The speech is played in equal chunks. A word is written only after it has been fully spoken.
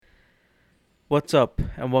What's up,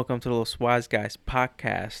 and welcome to the Los Wise Guys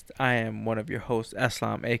podcast. I am one of your hosts,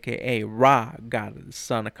 Eslam, aka Ra, God of the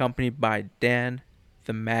Sun, accompanied by Dan,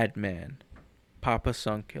 the Madman, Papa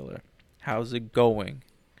Sunkiller. How's it going,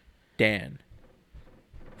 Dan?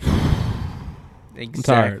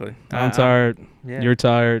 Exactly. I'm tired. Yeah. You're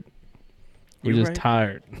tired. We're You just right.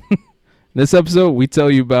 tired. This episode, we tell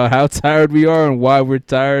you about how tired we are and why we're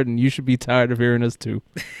tired, and you should be tired of hearing us too.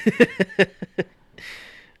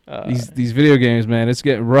 These video games, man, it's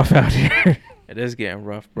getting rough out here. It is getting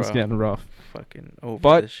rough, bro. It's getting rough. Fucking over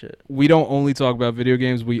But this shit. we don't only talk about video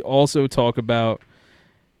games. We also talk about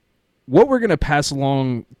what we're gonna pass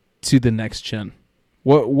along to the next gen.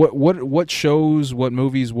 What shows, what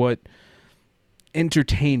movies, what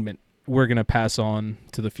entertainment we're gonna pass on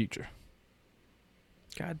to the future.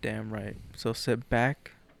 Goddamn right. So sit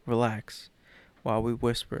back, relax, while we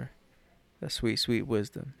whisper that sweet, sweet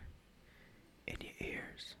wisdom in your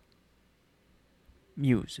ears.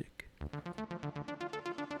 Music.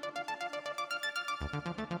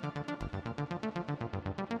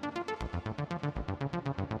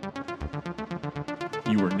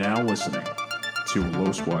 You are now listening to a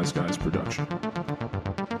Los Wise Guys production.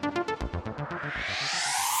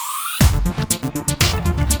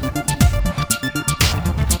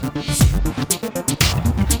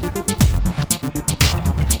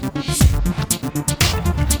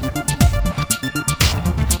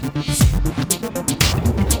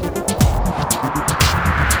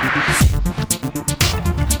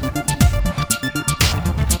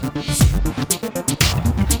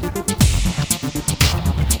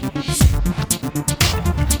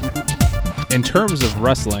 In terms of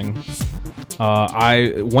wrestling,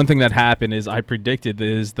 one thing that happened is I predicted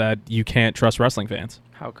is that you can't trust wrestling fans.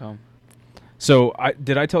 How come? So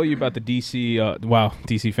did I tell you about the DC?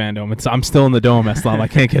 DC fandom. I'm still in the dome, Islam. I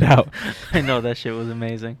can't get out. I know that shit was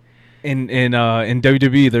amazing. In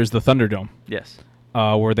WWE, there's the Thunderdome, Yes.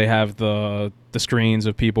 where they have the screens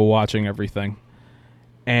of people watching everything,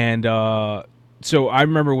 and so I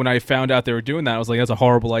remember when I found out they were doing that, I was like, that's a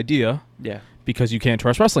horrible idea. Yeah. Because you can't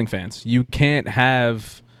trust wrestling fans. You can't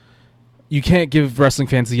give wrestling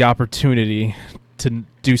fans the opportunity to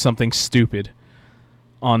do something stupid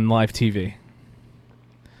on live TV.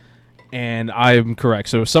 And I'm correct.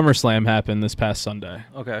 So SummerSlam happened this past Sunday.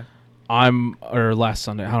 Okay. Or last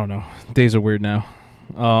Sunday. I don't know. Days are weird now.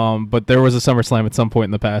 But there was a SummerSlam at some point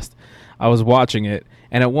in the past. I was watching it,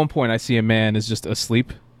 and at one point I see a man is just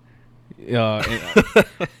asleep. He's on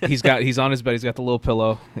his bed. He's got the little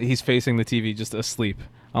pillow. He's facing the TV, just asleep.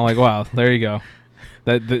 I'm like, wow, there you go.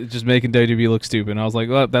 That just making WWE look stupid. And I was like,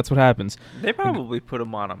 well, that's what happens. They probably put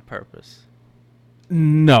him on purpose.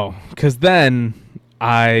 No, because then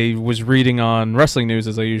I was reading on wrestling news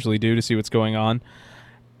as I usually do to see what's going on,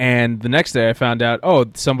 and the next day I found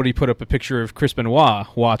out, somebody put up a picture of Chris Benoit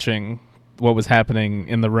watching what was happening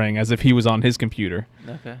in the ring as if he was on his computer.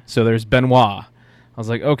 Okay. So there's Benoit. I was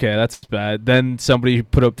like, okay, that's bad. Then somebody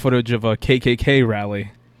put up footage of a KKK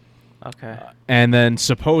rally. Okay. And then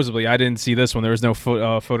supposedly, I didn't see this one. There was no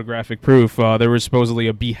photographic proof. There was supposedly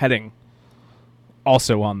a beheading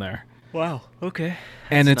also on there. Wow. Okay.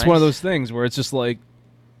 And That's it's one of nice. those things where it's just like,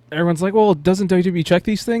 everyone's like, well, doesn't WWE check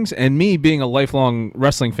these things? And me being a lifelong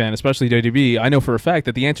wrestling fan, especially WWE, I know for a fact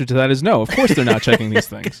that the answer to that is no. Of course they're not checking these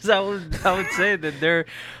things. 'Cause I would say that they're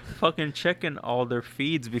fucking checking all their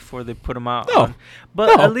feeds before they put them out. No.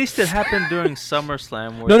 But No. at least it happened during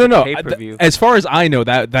SummerSlam. Where No, it's no, a no. Pay-per-view. As far as I know,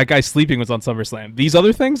 that guy sleeping was on SummerSlam. These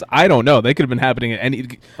other things, I don't know. They could have been happening at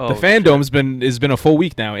any. Oh, the fandome's been a full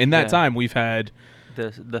week now. In that Yeah. time, we've had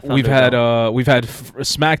the we've had Thunderdome.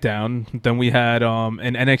 SmackDown. Then we had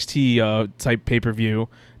an NXT type pay-per-view.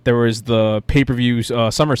 There was the pay-per-view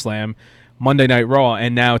SummerSlam, Monday Night Raw,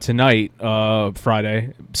 and now tonight,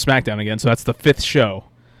 Friday, SmackDown again. So that's the fifth show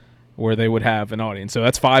where they would have an audience. So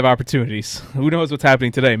that's 5 opportunities. Who knows what's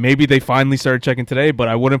happening today? Maybe they finally started checking today, but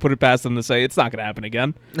I wouldn't put it past them to say it's not going to happen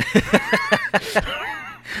again.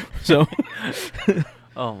 So,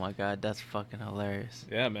 Oh my god, that's fucking hilarious.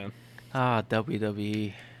 yeah, man. Ah,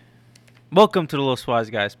 WWE. Welcome to the Los Wise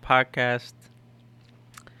Guys podcast.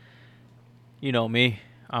 You know me.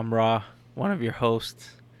 I'm Ra, one of your hosts,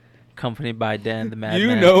 accompanied by Dan the Madman.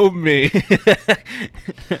 You know me.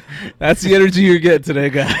 That's the energy you get today,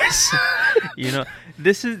 guys. You know,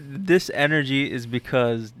 this energy is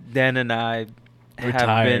because Dan and I We're have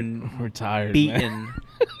tired. been We're tired, man. beaten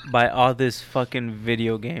by all this fucking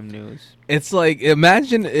video game news. It's like,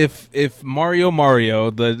 imagine if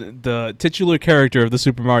Mario, the titular character of the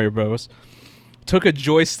Super Mario Bros., took a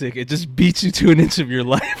joystick, it just beats you to an inch of your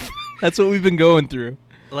life. That's what we've been going through.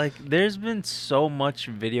 Like, there's been so much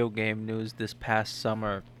video game news this past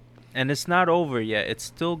summer. and it's not over yet. It's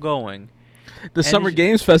still going. The And Summer it's-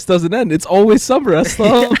 Games Fest doesn't end. It's always summer.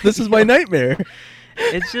 This is my nightmare.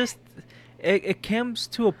 It's just it comes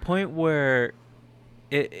to a point where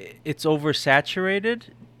it's oversaturated,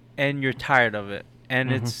 and you're tired of it, and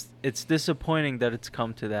Mhm. it's disappointing that it's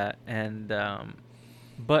come to that. And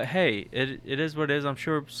but hey, it is what it is. I'm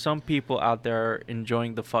sure some people out there are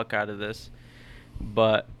enjoying the fuck out of this,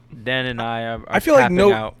 but Dan and I are I feel like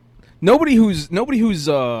tapping out. nobody who's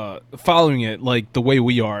following it like the way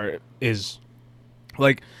we are is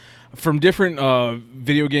like from different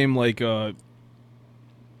video game like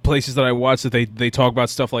places that I watch that they talk about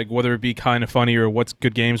stuff like whether it be Kind of Funny or What's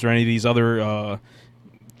Good Games or any of these other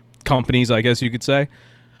companies, I guess you could say.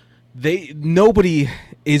 Nobody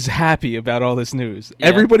is happy about all this news. Yeah.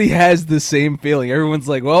 Everybody has the same feeling. Everyone's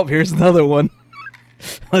like, "Well, here's another one.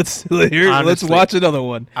 let's Honestly, watch another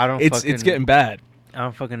one." I don't It's fucking getting bad. I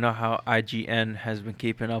don't fucking know how IGN has been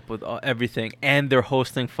keeping up with everything, and they're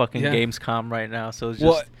hosting fucking Yeah. Gamescom right now. So it's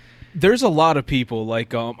Well, just there's a lot of people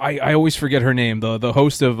like I always forget her name, the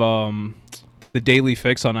host of the Daily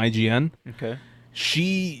Fix on IGN. okay.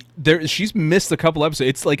 She's missed a couple episodes.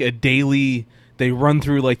 It's like a daily. They run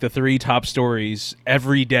through like the 3 top stories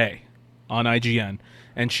every day on IGN,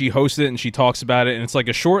 and she hosts it and she talks about it, and it's like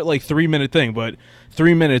a short like 3-minute thing, but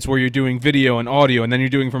 3 minutes where you're doing video and audio, and then you're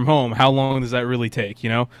doing from home. How long does that really take? You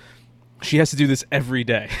know, she has to do this every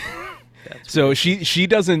day. That's So she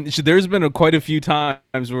doesn't. There's been quite a few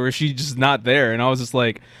times where she's just not there, and I was just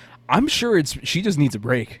like, I'm sure she just needs a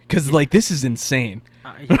break because like this is insane.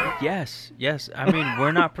 Yes. I mean,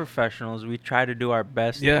 we're not professionals. We try to do our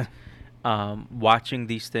best. Yeah. Watching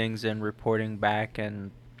these things and reporting back,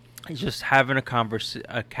 and just having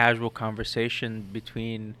a casual conversation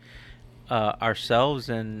between ourselves,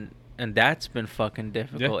 and that's been fucking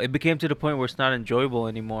difficult. Yeah. It became to the point where it's not enjoyable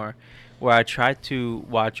anymore. Where I tried to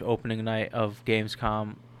watch opening night of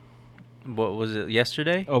Gamescom. What was it,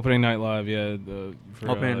 yesterday? Opening Night Live, yeah.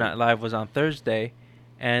 Opening Night Live was on Thursday,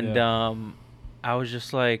 and Yeah. I was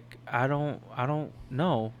just like, I don't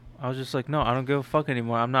know. I was just like, no, I don't give a fuck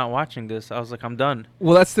anymore. I'm not watching this. I was like, I'm done.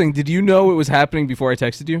 Well, that's the thing. Did you know it was happening before I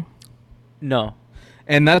texted you? No.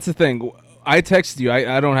 And that's the thing. I texted you.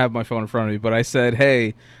 I don't have my phone in front of me, but I said,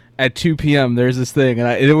 hey, at 2 p.m. there's this thing, and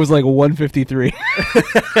it was like 1:53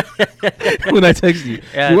 when I texted you.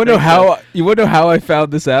 Yeah, you want to know I think how? You want to know how I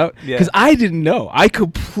found this out? Yeah. Because I didn't know. I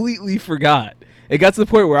completely forgot. It got to the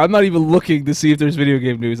point where I'm not even looking to see if there's video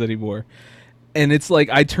game news anymore. And it's like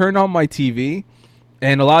I turn on my TV,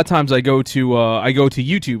 and a lot of times I go to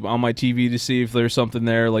YouTube on my TV to see if there's something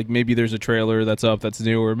there. Like maybe there's a trailer that's up that's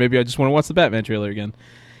new, or maybe I just want to watch the Batman trailer again.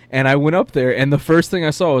 And I went up there, and the first thing I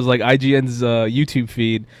saw was like IGN's YouTube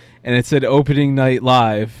feed, and it said opening night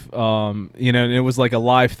live. And it was like a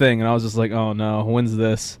live thing, and I was just like, oh no, when's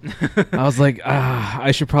this? I was like,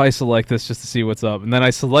 I should probably select this just to see what's up. And then I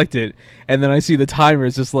select it, and then I see the timer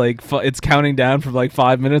is just like it's counting down for like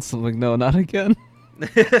 5 minutes. I'm like, no, not again.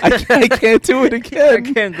 I can't do it I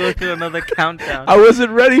again. can't go through another countdown. I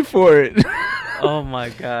wasn't ready for it. Oh my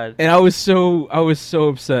god. And I was so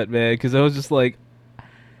upset, man, because I was just like,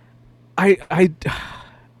 I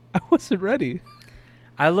wasn't ready.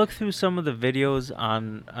 I looked through some of the videos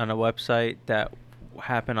on a website that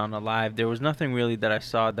happened on a live. There was nothing really that I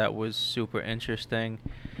saw that was super interesting.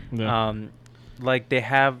 Yeah. Like they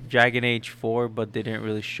have Dragon Age 4, but they didn't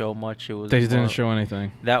really show much. It was They more- didn't show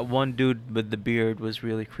anything. that one dude with the beard was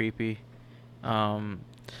really creepy. Not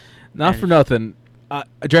And for nothing.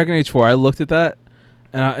 Dragon Age 4, I looked at that,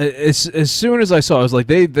 and as soon as I saw it, I was like,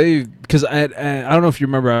 they because I don't know if you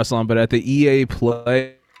remember Aslan, but at the EA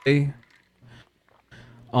Play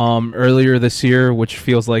earlier this year, which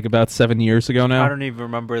feels like about 7 years ago now. I don't even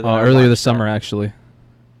remember that. I Earlier watched this that. summer, actually.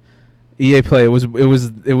 EA Play. It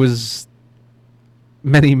was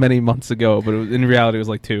many months ago, but in reality, it was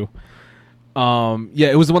like 2.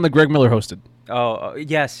 It was the one that Greg Miller hosted. Oh,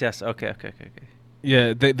 yes. Okay.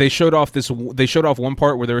 Yeah, they showed off one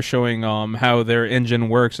part where they were showing how their engine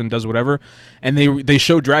works and does whatever, and they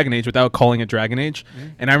showed Dragon Age without calling it Dragon Age.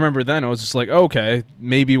 And I remember then I was just like, okay,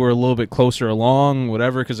 maybe we're a little bit closer along,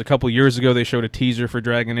 whatever. Because a couple years ago they showed a teaser for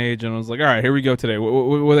Dragon Age, and I was like, all right, here we go today.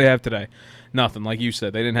 What do they have today? Nothing, like you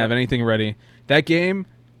said, they didn't have anything ready. That game,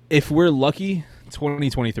 if we're lucky,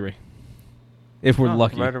 2023. If we're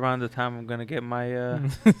lucky, Right around the time I'm gonna get my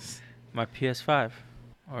my PS5,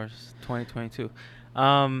 or 2022.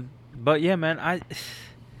 But yeah, man, I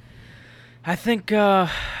think I'm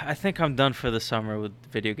done for the summer with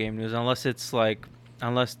video game news, unless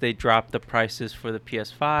they drop the prices for the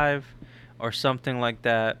PS5 or something like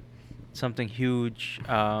that, something huge.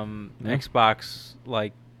 Xbox,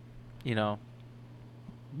 like,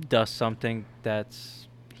 does something that's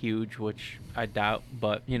huge, which I doubt.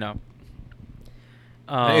 But you know,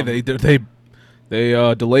 Hey, they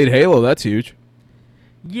delayed Halo. That's huge.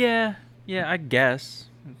 yeah, I guess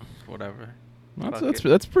whatever. Fuck it.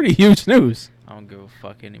 That's pretty huge news. I don't give a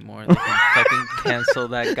fuck anymore. They can fucking cancel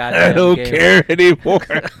that goddamn I don't game. care anymore.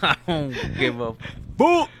 I don't give a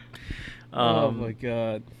Boom. Um, Oh my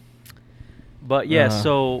god. But yeah,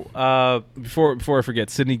 so Before I forget,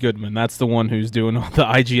 Sydney Goodman. That's the one who's doing all the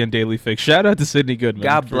IGN Daily Fix. Shout out to Sydney Goodman.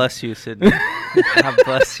 God bless you, Sydney. God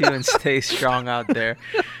bless you and stay strong out there.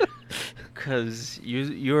 Because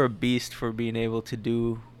you're a beast for being able to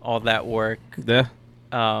do all that work. Yeah.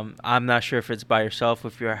 I'm not sure if it's by yourself,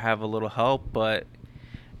 if you have a little help, but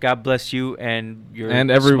God bless you and your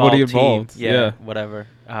And everybody small team. involved. Yeah, Yeah. whatever.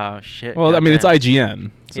 Shit. Well, I mean, it's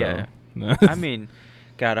goddamn. IGN. So. Yeah. I mean,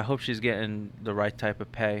 God, I hope she's getting the right type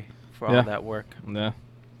of pay for all Yeah. that work. Yeah.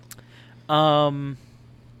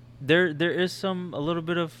 There is a little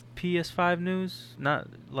bit of PS5 news, not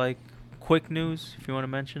like quick news, if you want to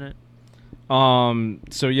mention it.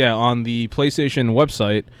 So yeah, on the PlayStation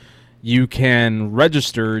website, you can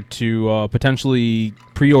register to potentially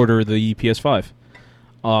pre-order the PS5.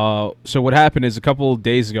 So what happened is a couple of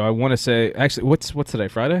days ago, I want to say, actually, what's today?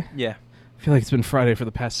 Friday? Yeah. I feel like it's been Friday for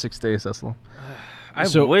the past 6 days. That's long. I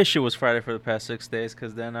So- wish it was Friday for the past 6 days,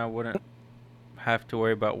 because then I wouldn't have to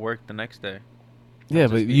worry about work the next day. Yeah, I'd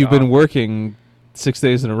but just be you've been off. working 6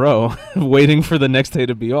 days in a row, waiting for the next day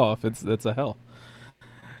to be off. That's a hell.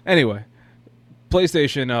 Anyway,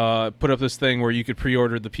 PlayStation put up this thing where you could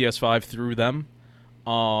pre-order the PS5 through them.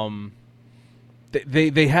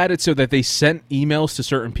 They had it so that they sent emails to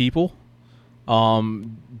certain people.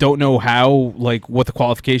 Don't know how, like, what the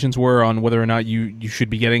qualifications were on whether or not you should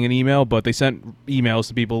be getting an email, but they sent emails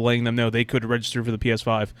to people letting them know they could register for the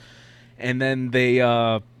PS5. And then they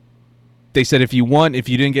said if you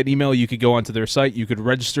didn't get an email, you could go onto their site, you could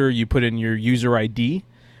register, you put in your user ID.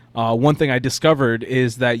 One thing I discovered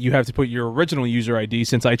is that you have to put your original user ID.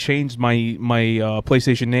 Since I changed my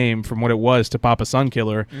PlayStation name from what it was to Papa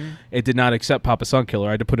Sunkiller, it did not accept Papa Sunkiller.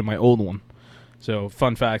 I had to put in my old one. So,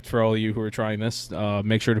 fun fact for all of you who are trying this,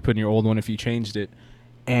 make sure to put in your old one if you changed it.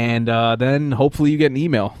 And then hopefully you get an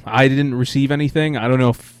email. I didn't receive anything. I don't know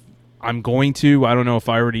if I'm going to. I don't know if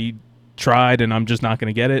I already tried and I'm just not going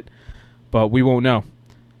to get it. But we won't know.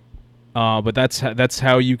 But that's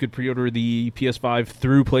how you could pre-order the PS5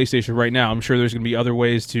 through PlayStation right now. I'm sure there's going to be other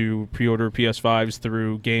ways to pre-order PS5s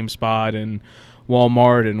through GameSpot and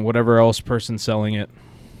Walmart and whatever else person selling it.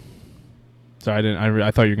 Sorry,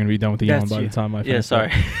 I thought you were going to be done with the yawn by the time I finished. Yeah, sorry.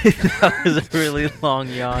 That was a really long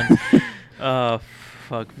yawn.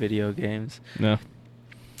 Fuck video games. No.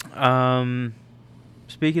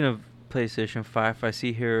 Speaking of PlayStation 5, I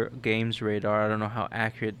see here Games Radar. I don't know how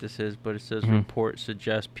accurate this is, but it says Mhm. report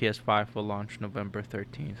suggests PS5 will launch November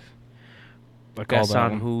 13th. I called Guess that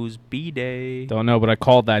on one. whose B-Day? Don't know, but I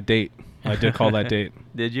called that date. I did call that date.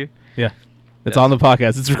 Did you? Yeah. It's Yes. on the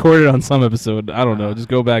podcast. It's recorded on some episode. I don't know. Just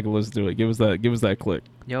go back and listen to it. Give us that click.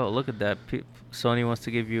 Yo, look at that. Sony wants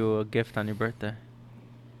to give you a gift on your birthday.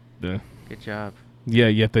 Yeah. Good job. Yeah,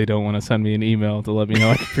 yet they don't want to send me an email to let me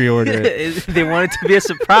know I can pre-order it. They want it to be a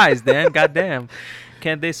surprise, Dan. Goddamn.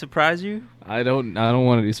 Can't they surprise you? I don't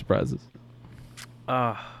want any surprises.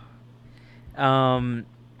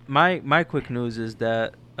 My quick news is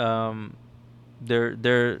that the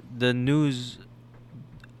news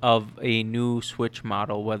of a new Switch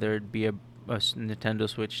model, whether it be a Nintendo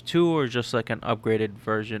Switch 2 or just like an upgraded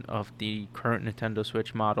version of the current Nintendo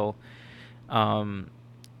Switch model,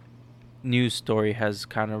 news story has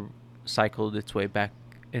kind of cycled its way back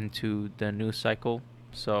into the news cycle.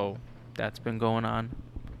 So that's been going on.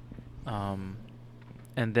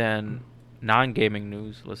 And then non-gaming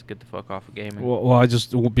news. Let's get the fuck off of gaming. Well, I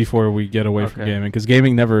just before we get away from Okay. gaming, because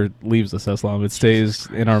gaming never leaves us, Islam. It stays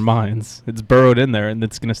in our minds. It's burrowed in there, and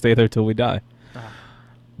it's gonna stay there till we die. Ah.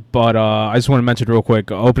 But I just want to mention real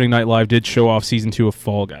quick. Opening Night Live did show off season 2 of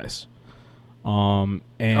Fall Guys. And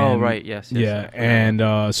Oh, right, yes, yeah, I forgot.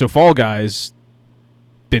 and so Fall Guys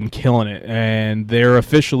been killing it, and they're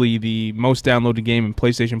officially the most downloaded game in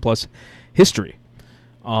PlayStation Plus history.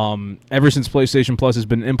 Ever since PlayStation Plus has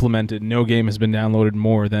been implemented, no game has been downloaded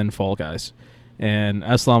more than Fall Guys. And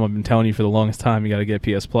Islam, I've been telling you for the longest time, you got to get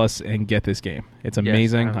PS Plus and get this game. It's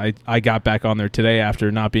amazing. I got back on there today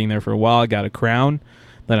after not being there for a while. I got a crown,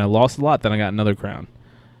 then I lost a lot, then I got another crown.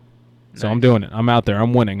 So I'm Nice. doing it. I'm out there.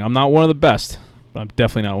 I'm winning. I'm not one of the best, but I'm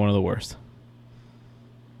definitely not one of the worst.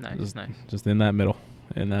 Nice, nice. Just in that middle.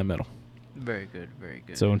 In that middle. Very good, very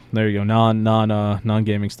good. So there you go. Non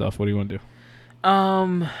gaming stuff. What do you want to do?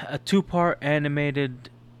 A 2-part animated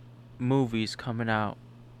movie's coming out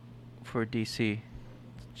for DC.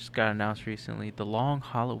 Just got announced recently. The Long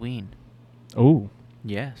Halloween. Oh,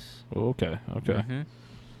 Yes. okay, okay. Mhm.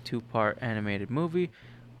 2-part animated movie.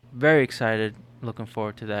 Very excited. Looking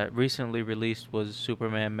forward to that. Recently released was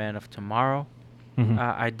Superman Man of Tomorrow. Mhm.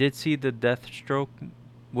 I did see the Deathstroke,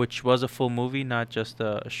 which was a full movie, not just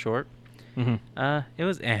a short. Mhm. It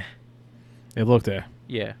was eh. It looked there.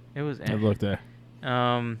 Yeah, it was eh. It looked there.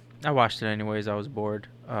 I watched it anyways. I was bored.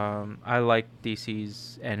 I like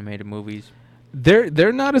DC's animated movies.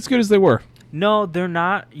 They're not as good as they were. No, they're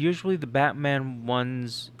not. Usually the Batman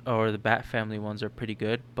ones or the Bat Family ones are pretty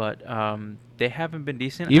good, but they haven't been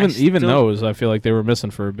decent. Even still, those, I feel like they were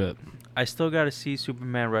missing for a bit. I still got to see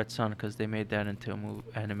Superman Red Sun because they made that into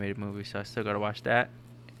a animated movie, so I still got to watch that.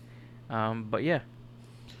 But yeah.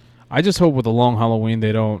 I just hope with the Long Halloween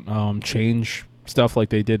they don't change stuff like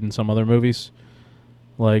they did in some other movies.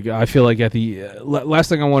 Like I feel like at the last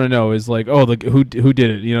thing I want to know is like, oh, who did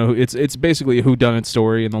it? You know, it's basically a whodunit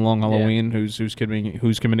story in the Long Halloween. Who's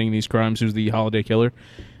committing these crimes? Who's the holiday killer?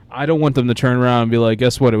 I don't want them to turn around and be like,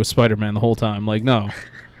 guess what? It was Spider-Man the whole time. Like no,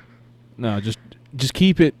 no, just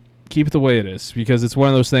keep it the way it is, because it's one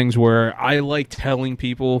of those things where I like telling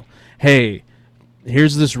people, hey,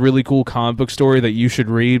 here's this really cool comic book story that you should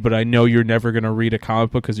read, but I know you're never going to read a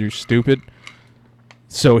comic book because you're stupid.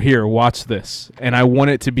 So here, watch this. And I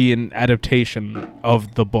want it to be an adaptation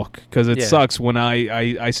of the book, because it sucks when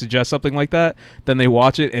I suggest something like that, then they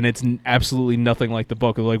watch it, and it's absolutely nothing like the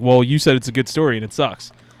book. They're like, well, you said it's a good story, and it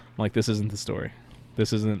sucks. I'm like, this isn't the story.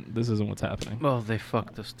 This isn't what's happening. Well, they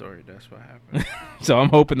fucked the story. That's what happened. So I'm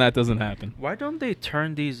hoping that doesn't happen. Why don't they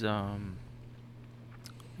turn these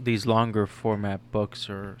longer format books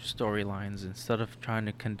or storylines, instead of trying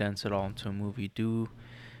to condense it all into a movie, do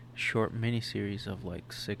short miniseries of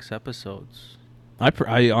like 6 episodes?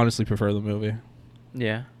 I honestly prefer the movie.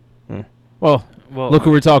 Yeah. Well, Well, look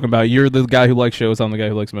who we're talking about. You're the guy who likes shows. I'm the guy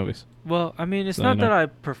who likes movies. Well, I mean, it's So, not you know. that I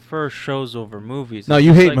prefer shows over movies. No, It's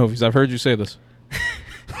you just hate like- movies. I've heard you say this.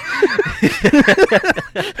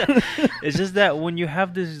 It's just that when you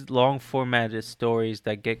have these long formatted stories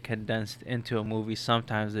that get condensed into a movie,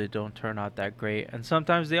 sometimes they don't turn out that great, and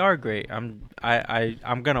sometimes they are great. I'm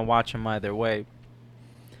gonna watch them either way.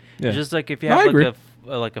 Yeah. It's just like if you No, I have agree.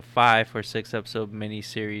 like a 5 or 6 episode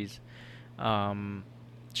miniseries,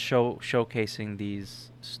 showcasing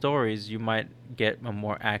these stories, you might get a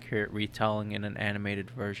more accurate retelling in an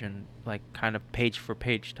animated version, like kind of page for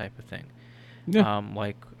page type of thing. Yeah.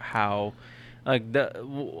 Like how, like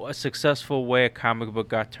a successful way a comic book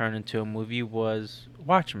got turned into a movie was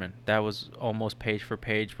Watchmen. That was almost page for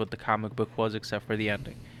page what the comic book was, except for the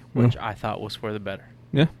ending, which I thought was for the better.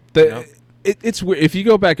 Yeah. You know? It's weird. If you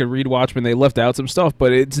go back and read Watchmen, they left out some stuff,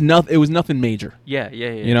 but it was nothing major. Yeah.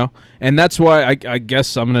 You know, and that's why I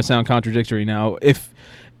guess I'm gonna sound contradictory now.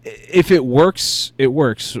 If it works, it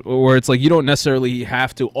works. Or it's like you don't necessarily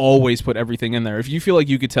have to always put everything in there. If you feel like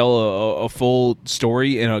you could tell a full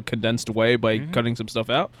story in a condensed way by cutting some stuff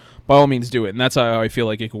out, by all means do it. And that's how I feel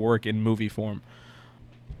like it could work in movie form.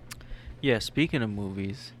 Yeah, speaking of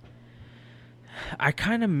movies, I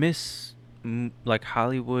kind of miss like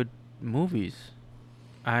Hollywood movies.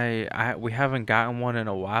 We haven't gotten one in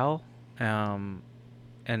a while, and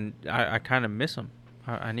I kind of miss them.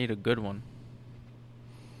 I need a good one.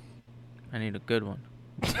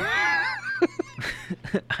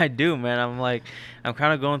 I do, man. I'm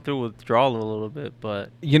kind of going through withdrawal a little bit, but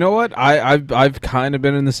You know what? I've kind of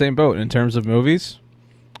been in the same boat in terms of movies.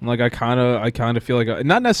 Like I kind of feel like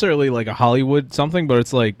not necessarily like a Hollywood something, but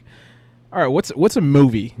it's like, all right, what's a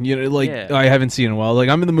movie? You know, like Yeah. I haven't seen in a while. Like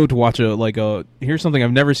I'm in the mood to watch here's something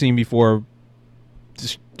I've never seen before.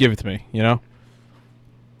 Just give it to me, you know.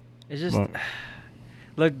 it's just Well-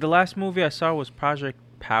 like the last movie I saw was Project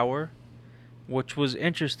Power, which was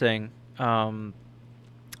interesting.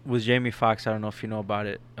 With Jamie Foxx. I don't know if you know about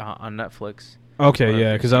it on Netflix. Okay, Or if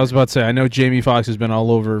yeah, you've because I seen was it. about to say I know Jamie Foxx has been all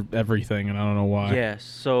over everything, and I don't know why. Yeah,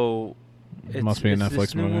 so It must be a it's Netflix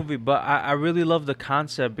this new movie. movie, but I really love the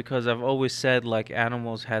concept because I've always said like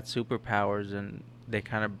animals had superpowers, and they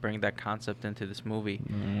kind of bring that concept into this movie.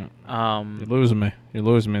 You're losing me. You're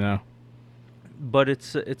losing me now. But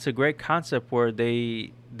it's a great concept where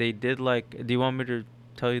they did like. Do you want me to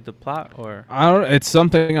tell you the plot or? I don't. It's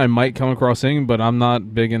something I might come across seeing, but I'm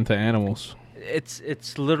not big into animals.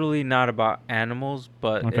 It's literally not about animals,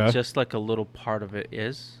 but Okay. it's just like a little part of it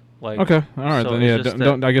is. Like, Okay, all right so then. it's Yeah, just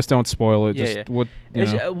don't. I guess don't spoil it. Yeah, Just yeah. what you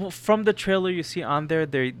It's, know. well, from the trailer you see on there,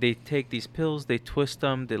 they take these pills, they twist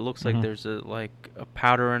them. It looks like Mhm. there's a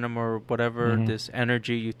powder in them or whatever. Mhm. This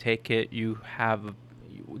energy, you take it, you have,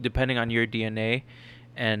 depending on your DNA,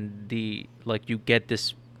 and you get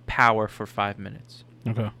this power for 5 minutes.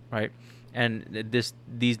 Okay. right? And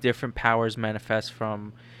these different powers manifest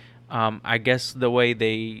from, I guess the way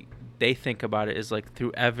they think about it is like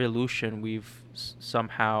through evolution, we've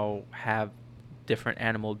somehow have different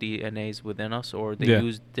animal DNAs within us, or they Yeah.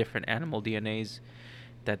 use different animal DNAs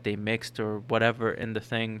that they mixed or whatever in the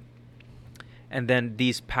thing. And then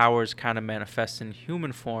these powers kind of manifest in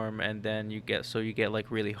human form, and then you get like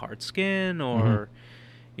really hard skin or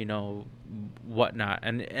whatnot.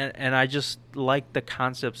 And I just like the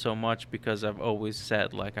concept so much because I've always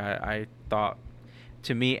said, like, I thought,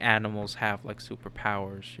 to me, animals have like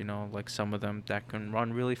superpowers, like some of them that can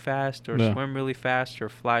run really fast or Yeah. swim really fast or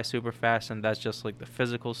fly super fast, and that's just like the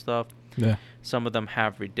physical stuff. Yeah. Some of them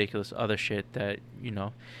have ridiculous other shit that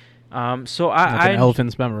so Like an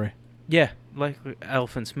elephant's memory. yeah, like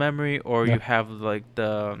elephant's memory, or Yeah. you have like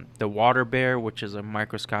the water bear, which is a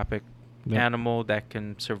microscopic Yeah. animal that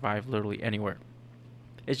can survive literally anywhere.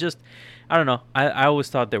 It's just, I don't know. I always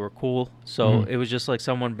thought they were cool. So Mhm. it was just like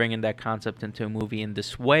someone bringing that concept into a movie in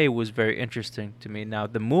this way was very interesting to me. Now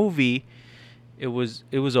the movie, it was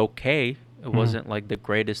okay. It Mhm. wasn't like the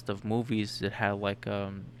greatest of movies. It had like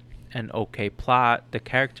an okay plot. The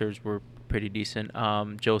characters were pretty decent.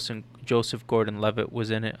 Joseph Gordon-Levitt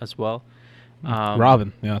was in it as well.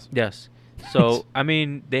 Robin. Yes. Yes. So, I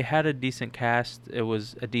mean, they had a decent cast. It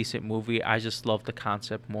was a decent movie. I just loved the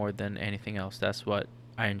concept more than anything else. That's what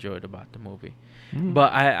I enjoyed about the movie. Mm.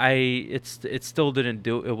 But it still didn't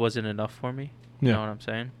do, it wasn't enough for me. You Yeah. know what I'm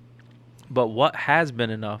saying? But what has been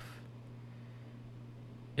enough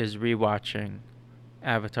is rewatching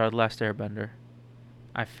Avatar: The Last Airbender.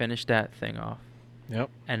 I finished that thing off. Yep.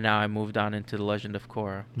 And now I moved on into The Legend of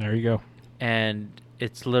Korra. There you go. And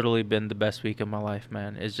it's literally been the best week of my life,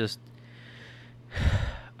 man. It's just,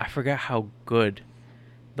 I forgot how good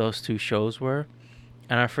those two shows were,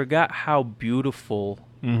 and I forgot how beautiful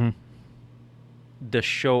Mm-hmm. the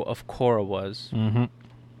show of Korra was. Mm-hmm.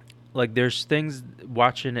 Like, there's things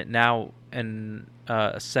watching it now and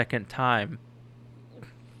a second time,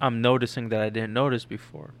 I'm noticing that I didn't notice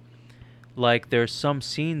before. Like, there's some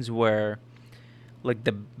scenes where, like,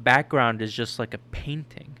 the background is just like a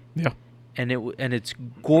painting. Yeah. And it's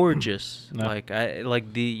gorgeous. Yeah.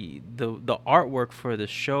 Like, the artwork for the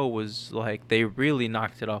show was like, they really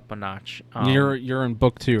knocked it up a notch. You're in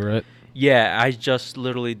book 2, right? Yeah, I just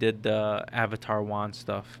literally did the Avatar Wand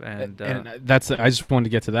stuff, and that's I just wanted to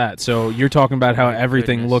get to that. So you're talking about how my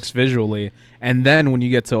everything goodness. looks visually, and then when you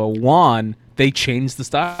get to a wand, they change the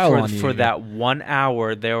style on you. for that 1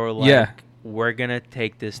 hour, they were like, Yeah. we're gonna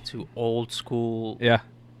take this to old school Yeah.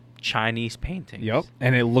 Chinese paintings. Yep.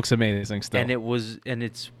 And it looks amazing still. And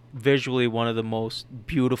it's visually one of the most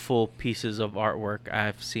beautiful pieces of artwork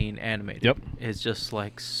I've seen animated. Yep. It's just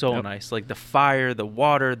like so Yep. nice. Like the fire, the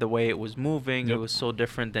water, the way it was moving, Yep. it was so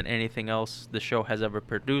different than anything else the show has ever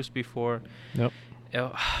produced before. Yep.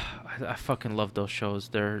 I fucking love those shows.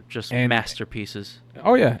 They're just And- masterpieces.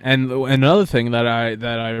 Oh yeah, and another thing that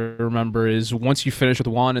I remember is once you finish with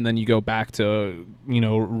wand and then you go back to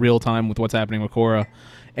real time with what's happening with Korra,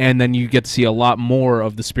 and then you get to see a lot more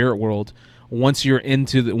of the spirit world. Once you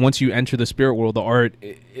enter the spirit world, the art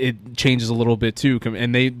it changes a little bit too,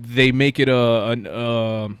 and they make it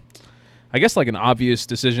I guess like an obvious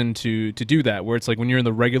decision to do that, where it's like when you're in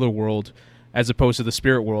the regular world as opposed to the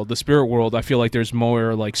spirit world. The spirit world, I feel like there's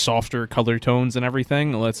more like softer color tones and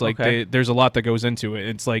everything. It's like Okay. there's a lot that goes into it.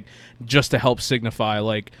 It's like just to help signify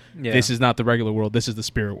like Yeah. this is not the regular world. This is the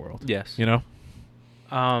spirit world. Yes. You know?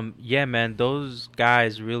 Yeah, man, those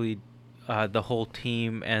guys really, the whole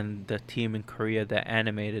team and the team in Korea that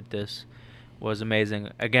animated this was amazing.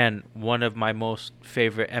 Again, one of my most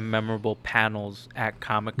favorite and memorable panels at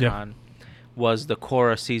Comic-Con was the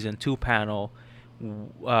Korra Season 2 panel,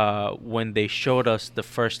 when they showed us the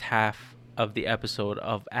first half of the episode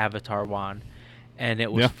of Avatar One, and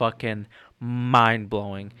it was Yeah. fucking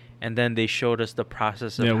mind-blowing. And then they showed us the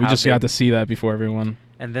process of Yeah, we how just they- got to see that before everyone.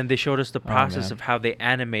 and then they showed us the process man. of how they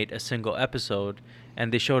animate a single episode,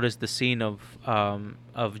 and they showed us the scene of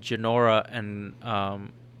Jinora and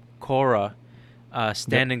Korra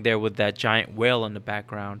standing there with that giant whale in the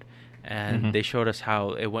background, and Mhm. they showed us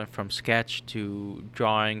how it went from sketch to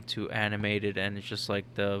drawing to animated, and it's just like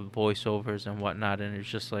the voiceovers and whatnot, and it's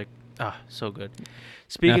just like so good. Now,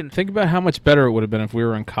 Speaking, think about how much better it would have been if we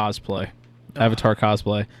were in cosplay, Avatar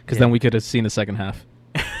cosplay, because then we could have seen the second half.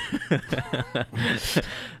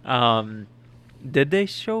 did they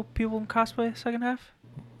show people in cosplay second half?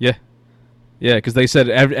 Yeah, because they said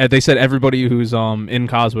everybody who's in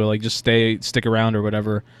cosplay like just stick around or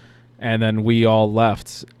whatever, and then we all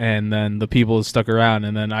left, and then the people stuck around,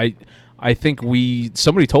 and then I I think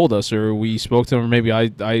somebody told us, or we spoke to him, or maybe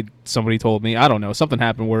somebody told me. I don't know. Something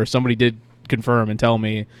happened where somebody did confirm and tell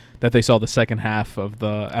me that they saw the second half of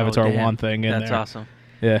the Avatar 1 thing in there. That's awesome.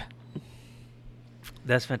 Yeah.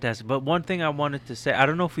 That's fantastic. But one thing I wanted to say, I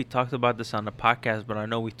don't know if we talked about this on the podcast, but I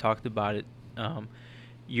know we talked about it.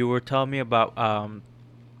 You were telling me about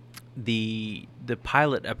the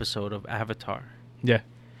pilot episode of Avatar. Yeah.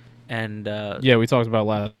 And yeah, we talked about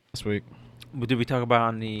it last week. Did we talk about it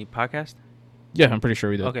on the podcast? Yeah, I'm pretty sure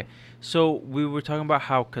we did. Okay. So we were talking about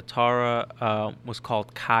how Katara was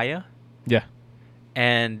called Kaya. Yeah.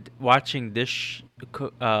 And watching this,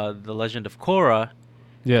 The Legend of Korra,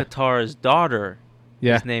 yeah. Katara's daughter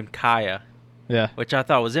is named Kaya. Yeah. Which I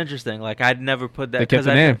thought was interesting. Like, I'd never put that. They kept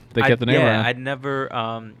the name. They kept the name around. I'd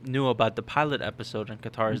never knew about the pilot episode and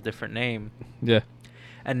Katara's different name. Yeah.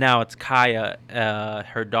 And now it's Kaya,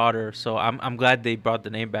 her daughter. So I'm glad they brought the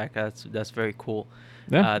name back. That's very cool.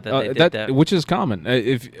 Yeah, they did that. Which is common.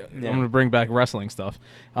 I'm going to bring back wrestling stuff.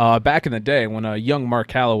 Back in the day, when a young Mark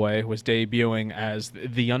Calloway was debuting as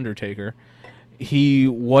The Undertaker, he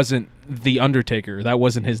wasn't The Undertaker. That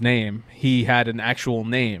wasn't his name. He had an actual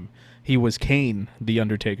name. He was Kane, The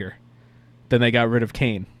Undertaker. Then they got rid of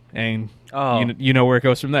Kane, and you know where it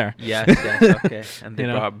goes from there. Yes, okay. And they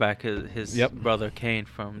brought back his brother Kane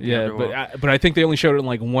from the Underworld. But I think they only showed it in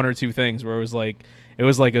like one or two things where it was like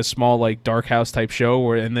a small like Dark House type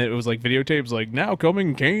show and then it was like videotapes like now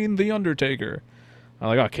coming Kane the Undertaker. I'm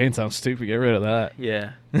like, oh, Kane sounds stupid. Get rid of that.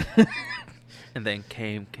 Yeah. And then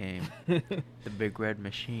came the big red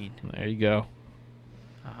machine. There you go.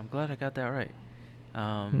 I'm glad I got that right.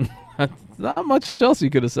 Not much else you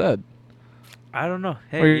could have said. I don't know.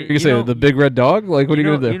 Hey, what are you gonna say? The big red dog? Like, what are you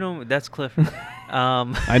gonna do? You know, that's Cliff.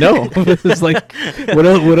 I know. It's like, what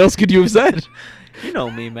else could you have said? You know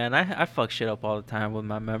me, man. I fuck shit up all the time with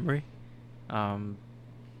my memory.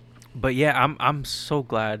 But yeah, I'm so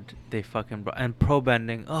glad they fucking and pro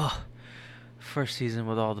bending. Oh, first season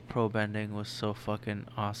with all the pro bending was so fucking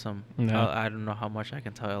awesome. No. I don't know how much I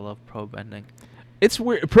can tell you I love pro bending. It's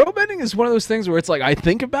weird. Pro bending is one of those things where it's like I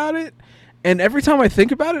think about it, and every time I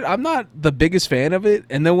think about it, I'm not the biggest fan of it.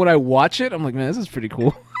 And then when I watch it, I'm like, man, this is pretty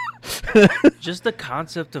cool. Just the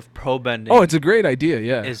concept of pro bending. Oh, it's a great idea.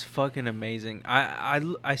 Yeah, is fucking amazing.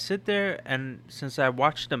 I sit there, and since I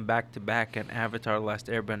watched them back to back, and Avatar: The Last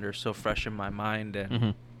Airbender is so fresh in my mind,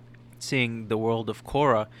 and seeing the world of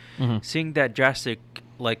Korra, seeing that drastic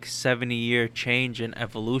like 70-year change and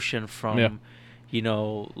evolution from. You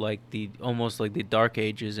know, like almost like the Dark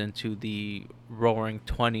Ages into the Roaring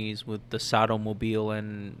 20s with the Sotomobile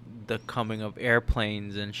and the coming of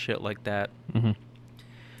airplanes and shit like that. And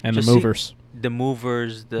just the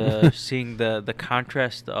movers. Seeing the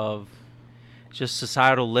contrast of just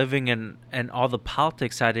societal living and all the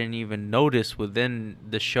politics I didn't even notice within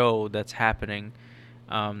the show that's happening,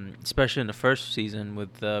 especially in the first season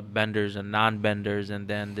with the benders and non-benders, and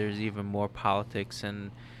then there's even more politics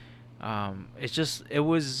and. It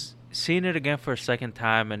was seeing it again for a second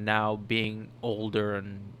time and now being older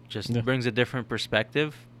and just brings a different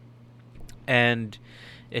perspective, and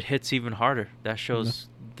it hits even harder. That show's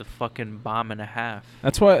the fucking bomb and a half.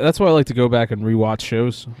 That's why I like to go back and rewatch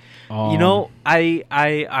shows. You know, I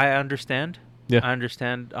understand. Yeah. I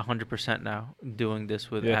understand 100% now doing this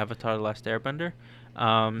with Avatar: The Last Airbender.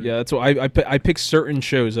 That's why I pick certain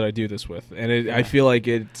shows that I do this with, and I feel like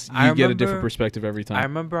you get a different perspective every time. I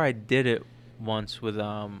remember I did it once with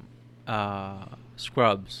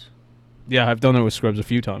Scrubs. Yeah, I've done it with Scrubs a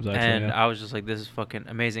few times actually. And I was just like, this is fucking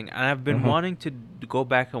amazing. And I've been wanting to go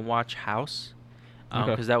back and watch House,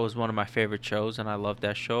 because that was one of my favorite shows, and I love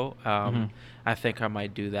that show. I think I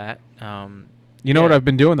might do that. You know what I've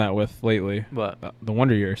been doing that with lately? What? The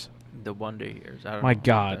Wonder Years. The Wonder Years. I don't my know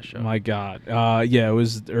God, that show. my God. Yeah, it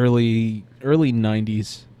was early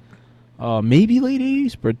 90s, maybe late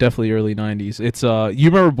 80s, but definitely early 90s. It's you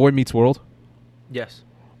remember Boy Meets World? Yes.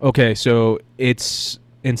 Okay, so it's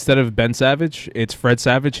instead of Ben Savage, it's Fred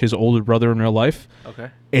Savage, his older brother in real life. Okay.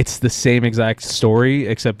 It's the same exact story,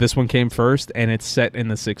 except this one came first, and it's set in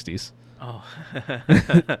the 60s. Oh.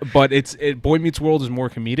 But Boy Meets World is more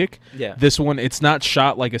comedic. Yeah. This one, it's not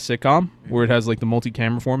shot like a sitcom where it has like the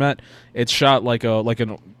multi-camera format. It's shot like a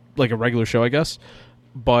regular show, I guess.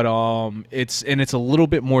 But it's a little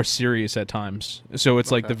bit more serious at times. So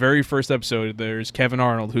it's like the very first episode. There's Kevin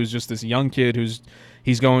Arnold, who's just this young kid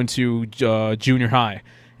he's going to junior high,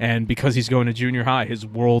 and because he's going to junior high, his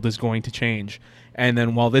world is going to change. And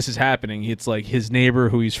then while this is happening, it's like his neighbor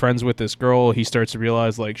who he's friends with, this girl, he starts to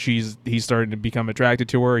realize like he's starting to become attracted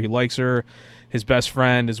to her. He likes her. His best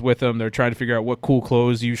friend is with him. They're trying to figure out what cool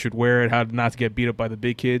clothes you should wear and how not to get beat up by the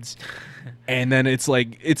big kids. And then it's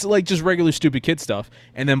like just regular stupid kid stuff.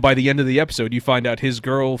 And then by the end of the episode, you find out his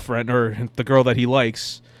girlfriend, or the girl that he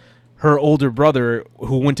likes, her older brother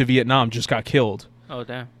who went to Vietnam just got killed. Oh,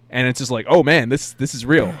 damn. And it's just like, oh man, this is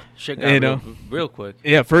real. Shit got real quick.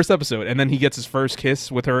 Yeah, first episode, and then he gets his first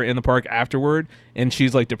kiss with her in the park afterward, and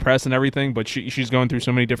she's like depressed and everything, but she's going through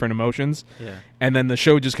so many different emotions. Yeah. And then the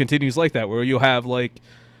show just continues like that, where you'll have like,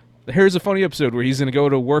 here's a funny episode where he's gonna go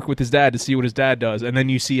to work with his dad to see what his dad does, and then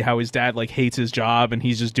you see how his dad like hates his job, and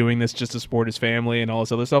he's just doing this just to support his family and all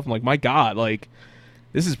this other stuff. I'm like, my God, like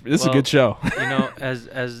this is a good show. You know,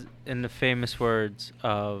 as in the famous words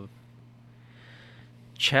of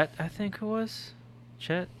Chet, I think it was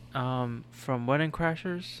Chet, from Wedding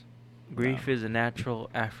Crashers, grief is a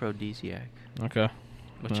natural aphrodisiac. Okay.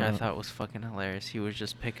 Which I thought was fucking hilarious. He was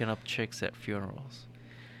just picking up chicks at funerals.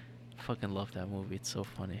 Fucking love that movie. It's so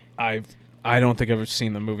funny. I don't think I've ever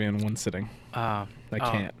seen the movie in one sitting. I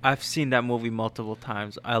can't. I've seen that movie multiple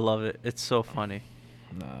times. I love it. It's so funny.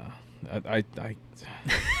 Nah, I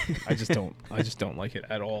just don't like it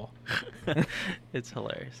at all. It's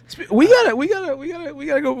hilarious. We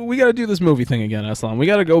gotta do this movie thing again, Aslan. We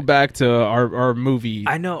gotta go back to our movie.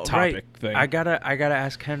 I know, topic right? Thing. I gotta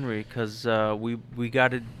ask Henry because we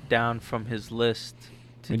got it down from his list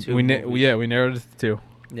to two. We narrowed it to 2.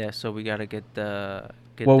 Yeah, so we gotta get the.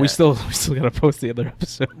 We still gotta post the other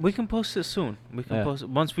episode. We can post it soon. We can post it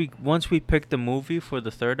once we pick the movie for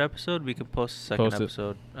the 3rd episode. We can post the second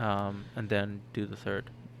episode, and then do the 3rd.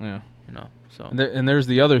 Yeah, you know. So and there's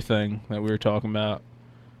the other thing that we were talking about.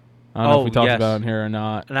 I don't know if we talked about it in here or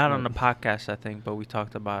not. Not on the podcast, I think, but we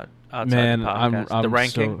talked about outside man. the podcast. I'm the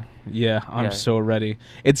ranking. I'm so ready.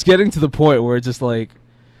 It's getting to the point where it's just like,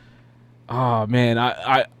 oh man,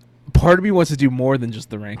 I part of me wants to do more than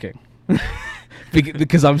just the ranking.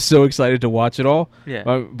 Because I'm so excited to watch it all. Yeah.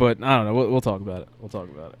 But I don't know. We'll talk about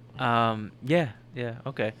it. Yeah.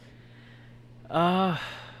 Okay.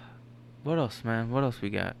 What else, man? What else we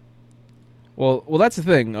got? Well, that's the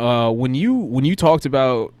thing. When you talked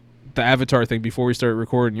about the Avatar thing before we started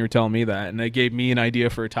recording, you were telling me that, and it gave me an idea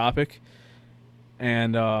for a topic.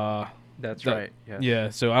 And that's right. Yeah. Yeah.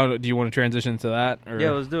 So do you want to transition to that? Or?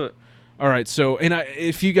 Yeah, let's do it. All right, so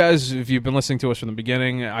if you've been listening to us from the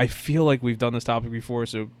beginning, I feel like we've done this topic before,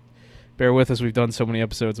 so bear with us. We've done so many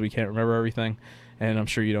episodes we can't remember everything, and I'm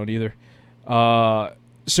sure you don't either.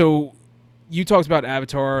 So you talked about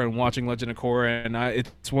Avatar and watching Legend of Korra, and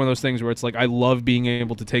it's one of those things where it's like I love being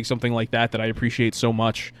able to take something like that I appreciate so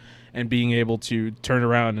much and being able to turn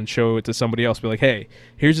around and show it to somebody else, be like, hey,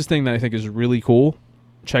 here's this thing that I think is really cool.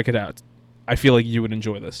 Check it out. I feel like you would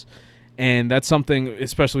enjoy this. And that's something,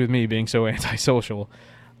 especially with me being so antisocial,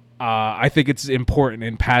 I think it's important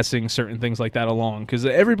in passing certain things like that along. Because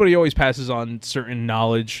everybody always passes on certain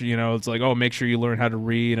knowledge. You know, it's like, oh, make sure you learn how to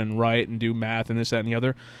read and write and do math and this, that, and the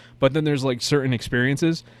other. But then there's like certain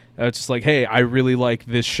experiences. It's just like, hey, I really like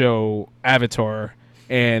this show, Avatar.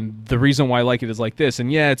 And the reason why I like it is like this.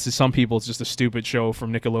 And yeah, it's to some people, it's just a stupid show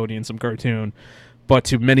from Nickelodeon, some cartoon. But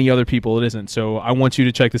to many other people, it isn't. So I want you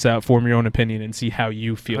to check this out, form your own opinion, and see how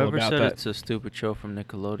you feel Whoever about said that. It's a stupid show from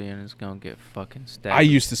Nickelodeon is going to get fucking stabbed. I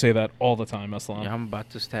used to say that all the time, Aslan. Yeah, I'm about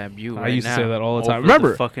to stab you I right used now to say that all the time. over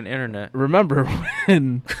Remember, the fucking internet. Remember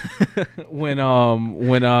when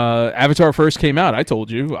Avatar first came out, I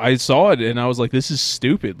told you. I saw it, and I was like, this is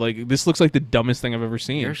stupid. Like, this looks like the dumbest thing I've ever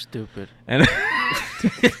seen. You're stupid. And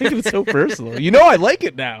it's so personal. You know I like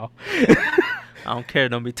it now. I don't care.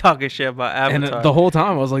 Don't be talking shit about Avatar. And the whole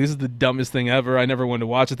time, I was like, this is the dumbest thing ever. I never wanted to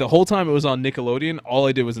watch it. The whole time it was on Nickelodeon, all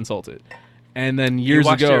I did was insult it. And then years you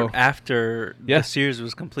watched ago... it after the series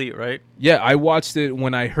was complete, right? Yeah, I watched it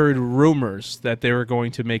when I heard rumors that they were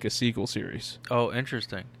going to make a sequel series. Oh,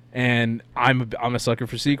 interesting. And I'm a sucker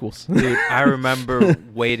for sequels. Dude, I remember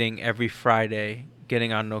waiting every Friday,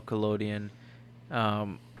 getting on Nickelodeon,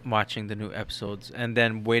 watching the new episodes, and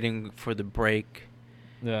then waiting for the break.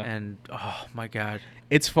 Yeah. And oh my God,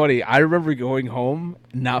 it's funny. I remember going home,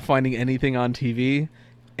 not finding anything on TV,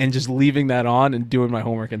 and just leaving that on and doing my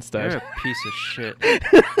homework instead. You're a piece of shit.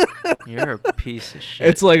 You're a piece of shit.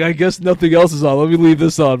 It's like, I guess nothing else is on. Let me leave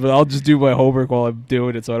this on, but I'll just do my homework while I'm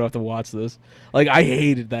doing it, so I don't have to watch this. Like, I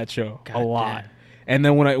hated that show a lot. Damn. And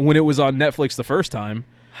then when it was on Netflix the first time,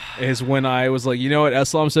 is when I was like, you know what,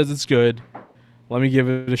 Islam says it's good. Let me give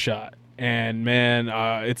it a shot. And man,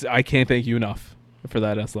 I can't thank you enough for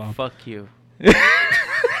that, Islam. Fuck you.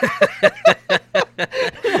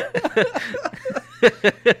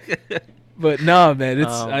 But no, man,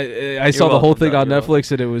 it's I saw the whole thing on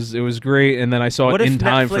Netflix and it was great. And then I saw it in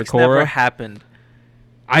time for Netflix never Korra. happened?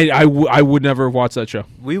 I would never watch that show.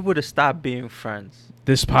 We would have stopped being friends.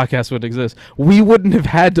 This podcast wouldn't exist. We wouldn't have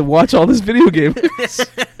had to watch all this video game.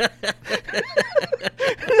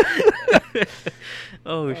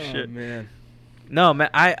 Oh shit, man. No, man,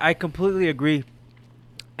 I completely agree.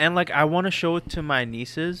 And like I want to show it to my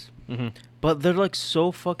nieces, but they're like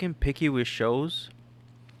so fucking picky with shows.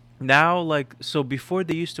 Now, like, so before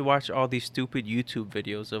they used to watch all these stupid YouTube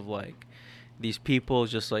videos of like these people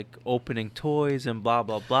just like opening toys and blah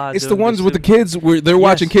blah blah. It's the ones with the kids where they're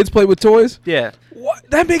watching kids play with toys. Yeah. What?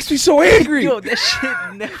 That makes me so angry. Yo, that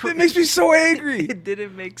shit never. That makes me so angry. It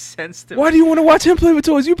didn't make sense to me. Why do you want to watch him play with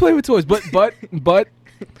toys? You play with toys, but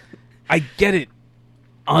I get it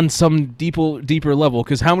on some deeper level,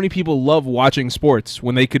 because how many people love watching sports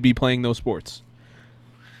when they could be playing those sports?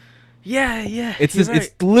 Yeah, yeah. It's you're this, right.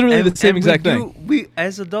 it's literally the same exact thing. We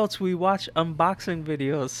as adults we watch unboxing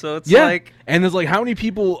videos, so it's Yeah, like and there's like how many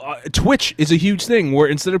people? Twitch is a huge thing where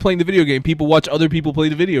instead of playing the video game, people watch other people play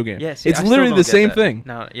the video game. yeah, see, it's I still literally don't the get same that. thing.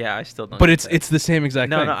 No, yeah, I still don't. But get that. it's the same exact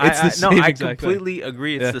no, thing. no, It's the same I exact completely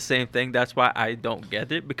agree. It's Yeah. the same thing. That's why I don't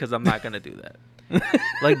get it, because I'm not gonna do that.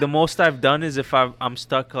 Like the most I've done is if I'm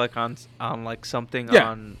stuck like on like something Yeah.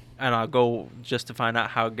 on, and I'll go just to find out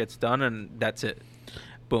how it gets done, and that's it.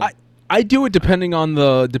 Boom. I do it depending on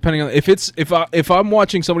if I'm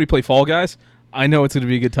watching somebody play Fall Guys, I know it's going to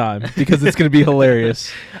be a good time because it's going to be hilarious.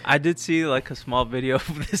 I did see like a small video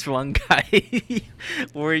of this one guy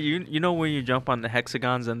where you know when you jump on the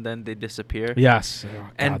hexagons and then they disappear. Yes.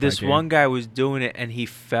 And this one guy was doing it and he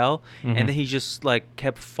fell, and then he just like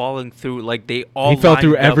kept falling through. Like they all he fell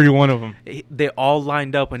through lined up. every one of them. They all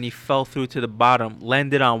lined up and he fell through to the bottom,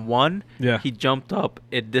 landed on one. Yeah. He jumped up,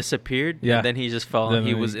 it disappeared. Yeah. And then he just fell Then and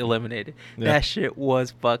he he- was eliminated. Yeah. That shit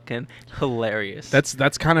was fucking hilarious.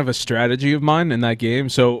 That's kind of a strategy of mine in that game.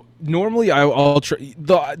 So normally I'll try.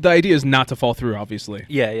 The idea is not to fall through, obviously.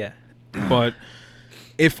 yeah. But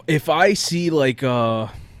if I see like I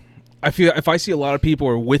feel if I see a lot of people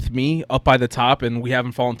are with me up by the top and we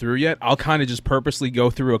haven't fallen through yet, I'll kind of just purposely go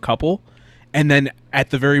through a couple, and then at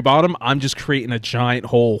the very bottom I'm just creating a giant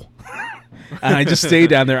hole. And I just stay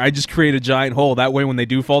down there. I just create a giant hole. That way when they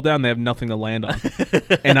do fall down, they have nothing to land on.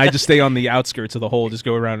 And I just stay on the outskirts of the hole, just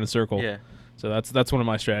go around in a circle. Yeah. So that's one of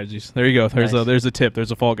my strategies. There you go. There's Nice. a tip.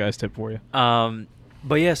 There's a Fall Guys tip for you.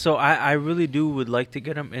 But yeah, so I really would like to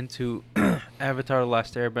get them into Avatar: The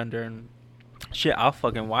Last Airbender, and shit, I'll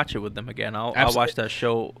fucking watch it with them again. I'll watch that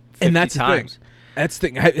show 50 And that's times. the thing. That's the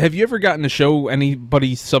thing. Have you ever gotten to show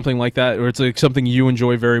anybody something like that, or it's like something you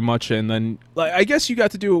enjoy very much, and then like I guess you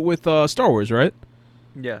got to do it with Star Wars, right?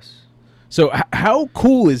 Yes. So how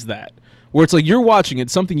cool is that? Where it's like you're watching it,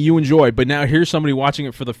 something you enjoy, but now here's somebody watching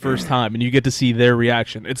it for the first time, and you get to see their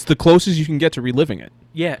reaction. It's the closest you can get to reliving it.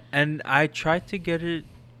 Yeah, and I tried to get it,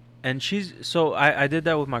 and I did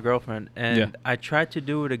that with my girlfriend, and Yeah. I tried to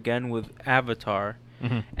do it again with Avatar,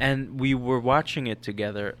 and we were watching it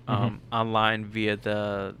together online via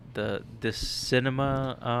this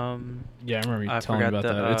cinema. Yeah, I remember you I telling me forgot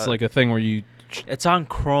about the, that. It's like a thing where you. It's on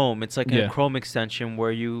Chrome. It's like Yeah. a Chrome extension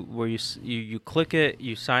where you click it,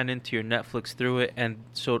 you sign into your Netflix through it, and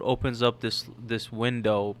so it opens up this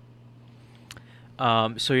window.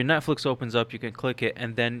 So your Netflix opens up, you can click it,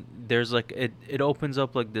 and then there's like it opens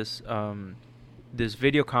up like this this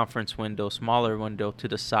video conference window, smaller window to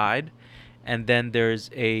the side, and then there's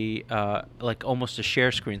a like almost a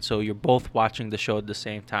share screen, so you're both watching the show at the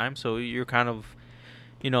same time. So you're kind of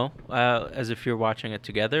as if you're watching it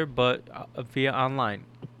together, but via online.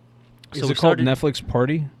 Is it called Netflix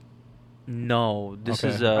Party? No, this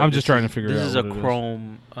Okay. is. I'm just trying to figure out This is what a it is.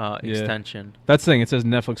 Chrome extension. That's the thing. It says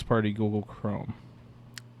Netflix Party Google Chrome.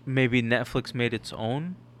 Maybe Netflix made its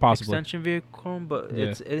own Possibly. extension via Chrome, but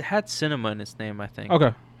Yeah. it had cinema in its name, I think.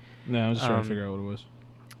 Okay. No, I was just trying to Um, figure out what it was.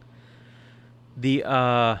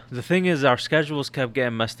 The thing is, our schedules kept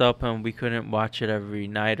getting messed up, and we couldn't watch it every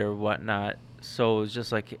night or whatnot. So it was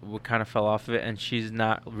just like we kind of fell off of it, and she's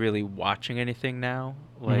not really watching anything now.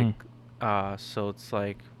 Like, so it's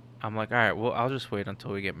like I'm like, all right, well, I'll just wait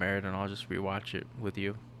until we get married, and I'll just rewatch it with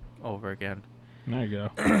you over again. There you go.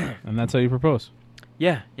 And that's how you propose.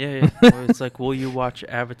 Yeah. Well, it's like, will you watch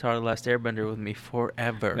Avatar: The Last Airbender with me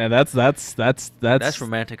forever? Yeah, that's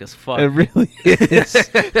romantic as fuck. It really is.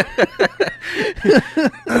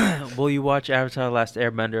 Will you watch Avatar: The Last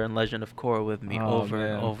Airbender and Legend of Korra with me Oh, over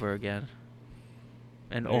man. and over again?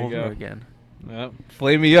 And There you over go. again. Yep.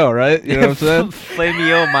 Flame yo, right? You know what I'm saying?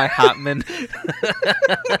 Flame-o, my hotman.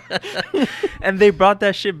 And they brought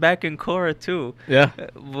that shit back in Korra too. Yeah.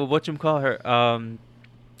 Whatchamacallit her?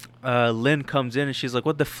 Lynn comes in and she's like,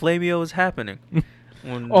 "What the flameo is happening?"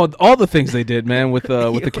 When all the things they did, man, with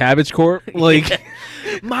the Cabbage Corp, like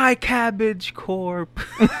my Cabbage Corp.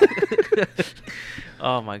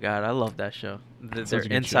 Oh my god, I love that show. Their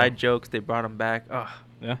inside jokes, they brought them back. Oh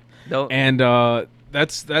yeah. Don't. And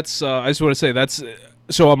that's I just want to say that's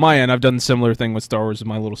so on my end. I've done a similar thing with Star Wars with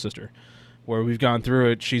my little sister, where we've gone through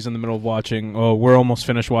it. She's in the middle of watching. Oh, we're almost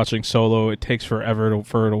finished watching Solo. It takes forever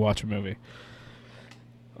for her to watch a movie.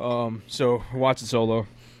 So we're watching Solo.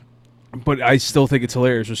 But I still think it's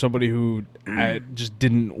hilarious for somebody who just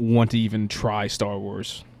didn't want to even try Star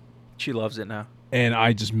Wars. She loves it now. And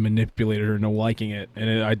I just manipulated her into liking it,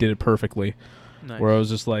 and I did it perfectly. Nice. Where I was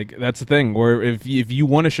just like, that's the thing. Where if you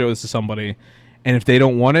want to show this to somebody, and if they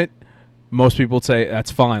don't want it, most people say,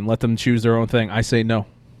 that's fine. Let them choose their own thing. I say no.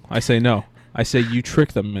 I say you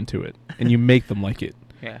trick them into it, and you make them like it.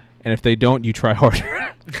 Yeah. And if they don't, you try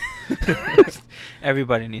harder.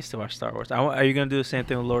 Everybody needs to watch Star Wars. Are you gonna do the same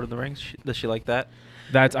thing with Lord of the Rings? Does she like that?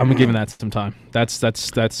 I'm giving that some time. That's You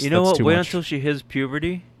know that's what? too Wait much. until she hits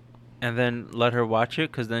puberty, and then let her watch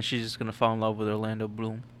it, because then she's just gonna fall in love with Orlando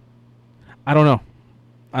Bloom. I don't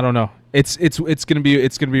know. It's gonna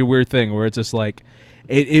be a weird thing where it's just like,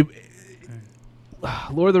 it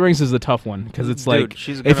Lord of the Rings is a tough one because it's Dude, like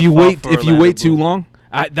she's if gonna you fall wait for if you Orlando wait too Bloom. long,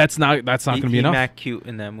 that's not gonna be enough. Matt cute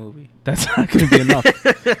in that movie. That's not gonna be enough.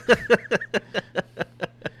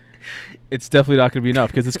 It's definitely not gonna be enough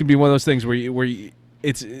because it's gonna be one of those things where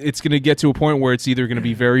it's gonna get to a point where it's either gonna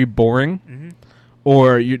be very boring,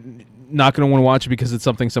 or you're not gonna want to watch it because it's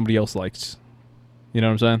something somebody else likes. You know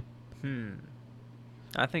what I'm saying?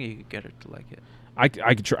 I think you could get her to like it. I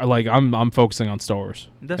could try. Like I'm focusing on Star Wars,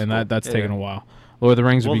 That's and cool. that's Yeah. taking a while. Lord of the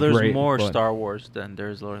Rings would be Well, great. there's more but Star Wars than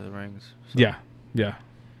there's Lord of the Rings. So. Yeah.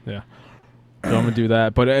 So I'm gonna do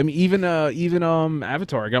that. But I mean, even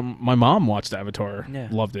Avatar. My mom watched Avatar. Yeah.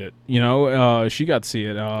 Loved it. You know, she got to see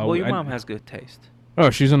it. Well, your mom has good taste. Oh,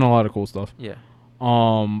 she's in a lot of cool stuff. Yeah.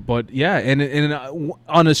 But yeah, and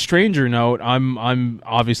on a stranger note, I'm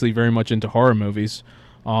obviously very much into horror movies.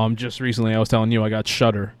 Just recently I was telling you I got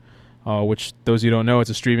Shudder, which those of you who don't know,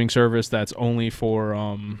 it's a streaming service that's only for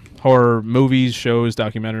horror movies, shows,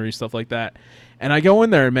 documentaries, stuff like that. And I go in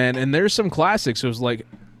there, man, and there's some classics. It was like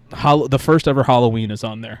the first ever Halloween is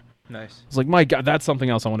on there. Nice. It's like, my God, that's something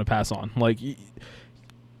else I want to pass on. Like,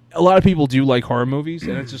 a lot of people do like horror movies,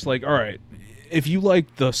 and it's just like, all right, if you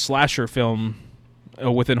like the slasher film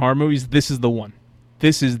within horror movies, this is the one.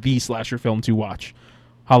 This is the slasher film to watch,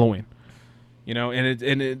 Halloween. You know,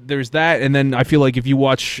 and there's that, and then I feel like if you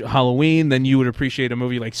watch Halloween, then you would appreciate a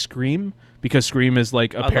movie like Scream, because Scream is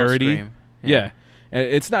like a parody. Love Scream. Yeah.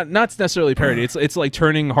 It's not necessarily parody. It's like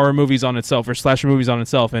turning horror movies on itself or slasher movies on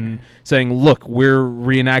itself and saying, look, we're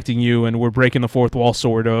reenacting you and we're breaking the fourth wall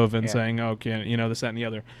sort of, and saying, okay, you know, this, that, and the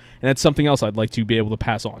other. And that's something else I'd like to be able to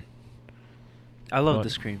pass on. I love the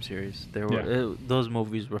Scream series. Those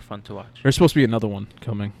movies were fun to watch. There's supposed to be another one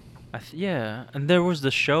coming. Yeah, and there was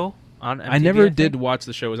the show on MTV, I never think. did watch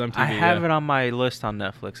the show. It was MTV. I have it on my list on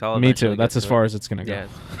Netflix. Me too. That's as far as it's gonna go. Yeah.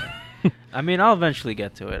 I mean, I'll eventually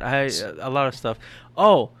get to it. A lot of stuff.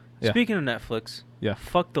 Oh, Yeah. speaking of Netflix, Yeah.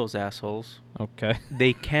 fuck those assholes. Okay.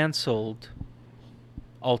 They canceled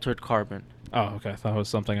Altered Carbon. Oh, okay. I thought it was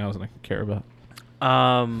something I wasn't gonna care about.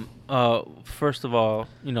 First of all,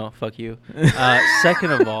 fuck you.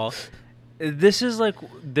 Second of all, this is like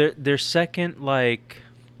their second, like,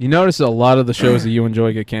 You notice a lot of the shows that you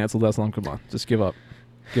enjoy get canceled. That's long. Come on, just give up.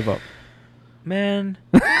 Give up. man,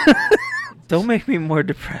 don't make me more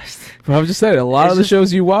depressed. But I'm just saying, a lot It's of the just-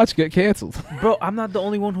 shows you watch get canceled. Bro, I'm not the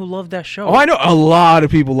only one who loved that show. Oh, I know. A lot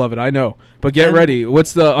of people love it. I know. But get And- ready.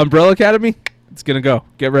 What's the Umbrella Academy? It's going to go.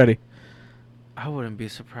 Get ready. I wouldn't be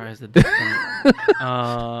surprised at this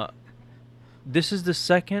point. This is the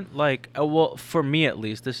second, like, well, for me at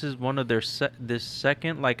least, this is one of their this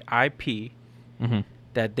second, like, IP Mm-hmm.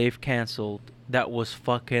 that they've canceled that was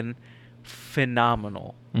fucking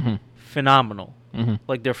phenomenal. Mm-hmm. Phenomenal. Mm-hmm.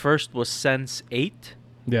 Like, their first was Sense 8.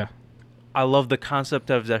 Yeah. I love the concept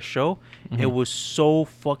of that show. Mhm. It was so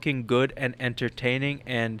fucking good and entertaining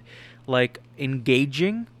and, like,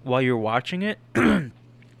 engaging while you're watching it.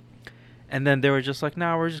 And then they were just like,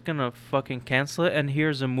 nah, we're just going to fucking cancel it. And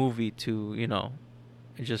here's a movie to,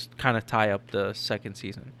 just kind of tie up the second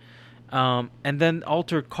season. And then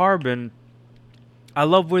Altered Carbon, I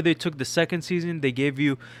love where they took the second season. They gave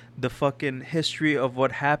you the fucking history of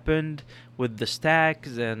what happened with the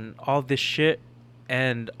stacks and all this shit.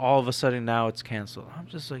 And all of a sudden now it's canceled. I'm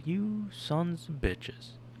just like, you sons of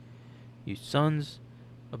bitches. You sons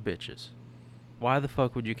of bitches. Why the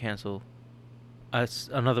fuck would you cancel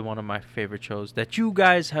another one of my favorite shows that you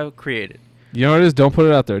guys have created? You know what it is? Don't put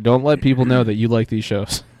it out there. Don't let people know that you like these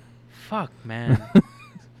shows. Fuck, man.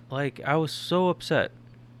 Like, I was so upset.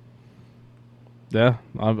 Yeah,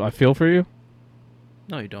 I feel for you.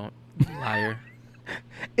 No, you don't. Liar.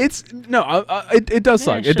 It does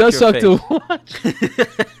Man, suck. It shut does your suck to watch.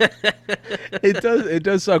 It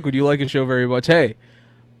does suck when you like a show very much. Hey,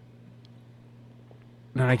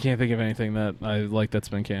 no, I can't think of anything that I like that's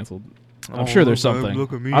been canceled. I'm sure there's something.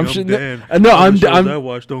 Look at me. I'm I'm sure. Dan. No, All the shows I'm. I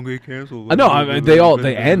watch don't get canceled. I know.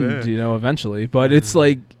 They end, eventually. But it's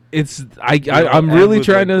like I'm End really with,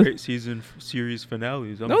 trying like, to. great series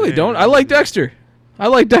finales. No, they don't. I like Dexter. I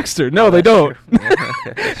like Dexter. No, they don't.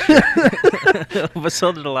 But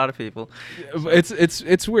so did a lot of people.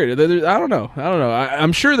 It's weird. I don't know.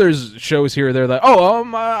 I'm sure there's shows here or there that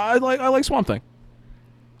I like Swamp Thing.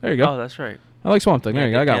 There you go. Oh, that's right. I like Swamp Thing. There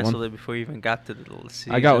you go. I got canceled one. it before you even got to the little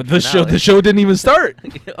season I got one. finale. The show didn't even start.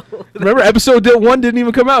 Remember, episode 1 didn't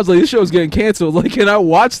even come out. I was like, this show's getting canceled. Like, can I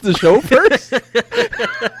watch the show first?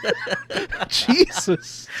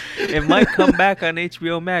 Jesus. It might come back on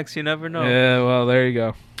HBO Max. You never know. Yeah. Well, there you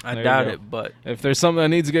go. I There you doubt go. it, but If there's something that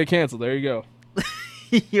needs to get canceled, there you go.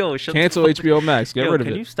 yo, shut Cancel the fuck HBO Max. Get Yo, rid of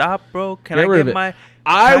can it. you stop, bro? Can Get I rid get of it. my?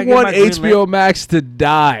 I Can I get want my Green HBO Max to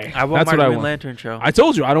die. I want That's my what I Green want. Lantern show. I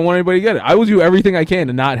told you I don't want anybody to get it. I will do everything I can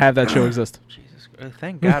to not have that show exist. Jesus Christ.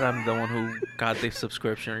 Thank God I'm the one who got the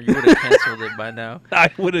subscription. Or you would have canceled it by now. I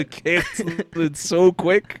would have canceled it so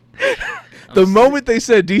quick. The moment they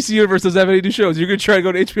said DC Universe doesn't have any new shows, you're gonna try to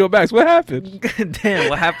go to HBO Max. What happened? Damn,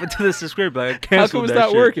 what happened to the subscription? I How canceled come it's that not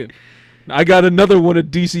shit. working? I got another one at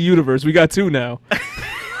DC Universe. We got 2 now.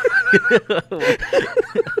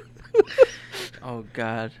 Oh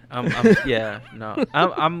God, I'm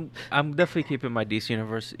definitely keeping my DC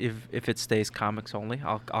Universe if it stays comics only.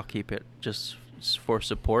 I'll keep it just for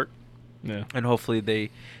support, Yeah. and hopefully they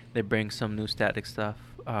bring some new Static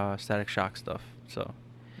Shock stuff. So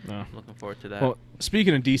No. looking forward to that. Well,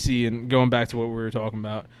 speaking of DC and going back to what we were talking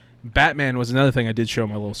about, Batman was another thing I did show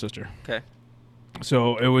my little sister. Okay.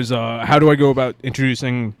 So it was how do I go about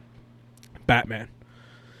introducing Batman?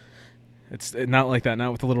 It's not like that.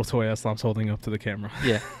 Not with the little toy Eslam's holding up to the camera.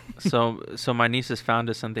 Yeah. So my nieces found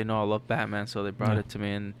this and they know I love Batman, so they brought Yeah. it to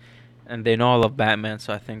me and they know I love Batman,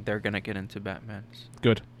 so I think they're gonna get into Batman.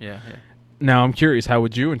 Good. Yeah. Now I'm curious, how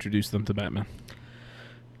would you introduce them to Batman?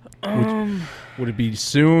 Would it be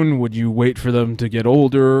soon? Would you wait for them to get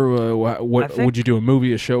older? What think- would you do? A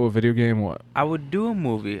movie, a show, a video game? What? I would do a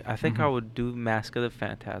movie. I think I Mhm. would do Mask of the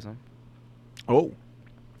Phantasm Oh.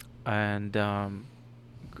 and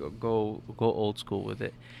go old school with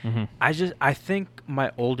it. Mm-hmm. I think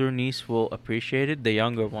my older niece will appreciate it. The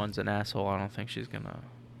younger one's an asshole. I don't think she's gonna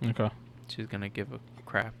Okay. give a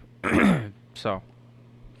crap. So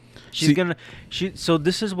See- so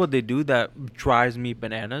this is what they do that drives me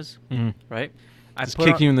bananas, Mm-hmm. right? Just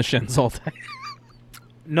kicking you in the shins all day.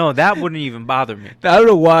 No, that wouldn't even bother me. I don't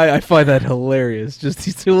know why I find that hilarious. Just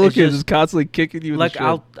these 2 little It's kids just- just constantly kicking you in Like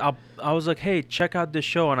the shin. I was like, hey, check out this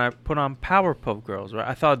show, and I put on Powerpuff Girls, right?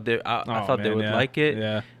 I thought they Oh, would man, like it.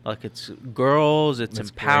 Yeah. Like it's girls, it's It's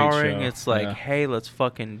a great empowering. show, It's like, yeah. hey, let's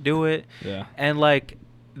fucking do it. Yeah. And like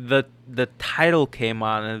the title came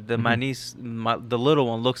on, and then my Mhm. niece, the little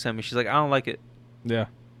one, looks at me. She's like, I don't like it. Yeah.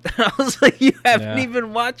 I was like, you haven't Yeah.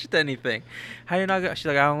 even watched anything. How you not? She's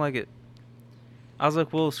like, I don't like it. I was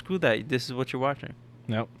like, well, screw that. This is what you're watching.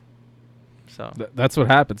 Yep. So That's what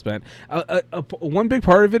happens, man. One big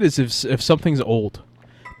part of it is if something's old.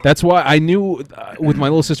 That's why I knew with my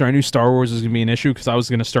little sister, I knew Star Wars was going to be an issue because I was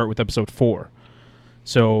going to start with episode 4.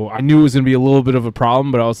 So I knew it was going to be a little bit of a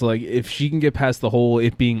problem, but I was like, if she can get past the whole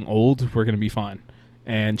it being old, we're going to be fine.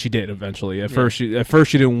 And she did eventually. At first, she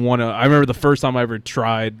didn't want to. I remember the first time I ever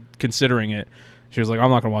tried considering it, she was like, I'm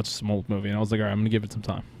not going to watch some old movie. And I was like, all right, I'm going to give it some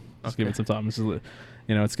time. Just give it some time. This is,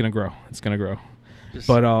 it's going to grow. It's going to grow. just,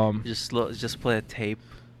 But just play a tape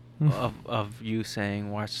of you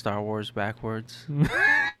saying watch Star Wars backwards,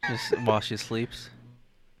 just while she sleeps.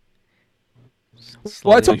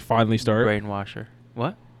 well, I told Slowly you finally start. brainwash her.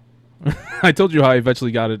 What? I told you how I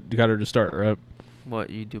eventually got her to start, right? What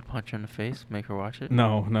you do? Punch her in the face? Make her watch it?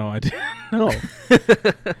 No, I didn't. No.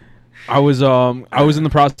 I was in the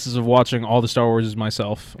process of watching all the Star Warses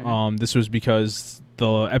myself. Mhm. This was because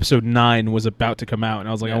the episode 9 was about to come out, and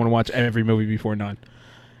I was like, I Yeah. want to watch every movie before 9.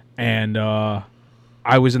 And I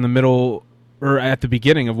was in the middle or at the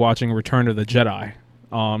beginning of watching Return of the Jedi.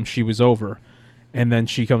 She was over, and then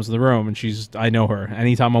she comes to the room, and I know her.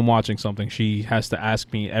 Anytime I'm watching something, she has to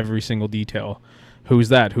ask me every single detail. Who's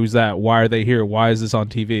that? Who's that? Why are they here? Why is this on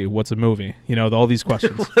TV? What's a movie? All these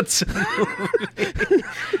questions. What's a movie?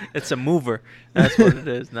 It's a mover. That's what it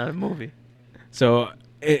is, not a movie. So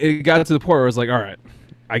it got to the point where I was like, all right,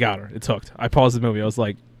 I got her. It's hooked. I paused the movie. I was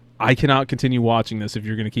like, I cannot continue watching this if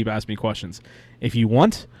you're going to keep asking me questions. If you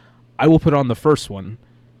want, I will put on the first one,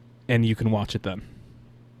 and you can watch it then.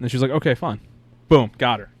 And she was like, okay, fine. Boom,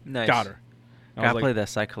 got her. Nice. Got her. I Gotta was play like, that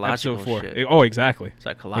psychological episode 4. shit. Oh, exactly.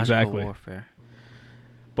 Psychological exactly. warfare.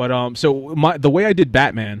 But so the way I did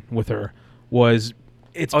Batman with her was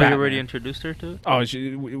it's. Oh, Batman. you already introduced her to it? Oh,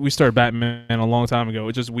 we started Batman a long time ago.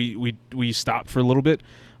 It just we stopped for a little bit.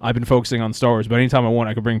 I've been focusing on Star Wars, but anytime I want,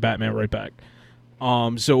 I could bring Batman right back.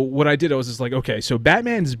 So what I did, I was just like, okay, so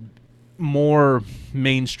Batman's more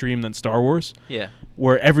mainstream than Star Wars. Yeah.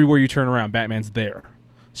 Where everywhere you turn around, Batman's there.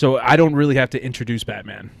 So I don't really have to introduce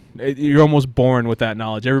Batman. You're almost born with that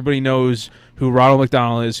knowledge. Everybody knows who Ronald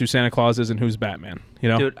McDonald is, who Santa Claus is, and who's Batman. You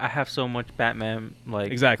know, Dude, I have so much Batman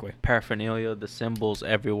exactly paraphernalia, the symbols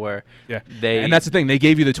everywhere. Yeah, They and that's the thing. They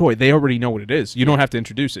gave you the toy. They already know what it is. You don't have to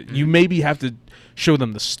introduce it. You maybe have to show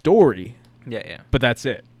them the story, yeah. but that's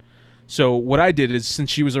it. So what I did is, since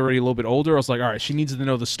she was already a little bit older, I was like, all right, she needs to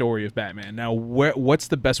know the story of Batman. Now, what's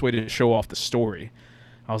the best way to show off the story?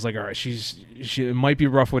 I was like, all right, she might be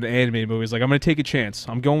rough with animated movies. Like, I'm going to take a chance.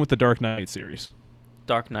 I'm going with the Dark Knight series.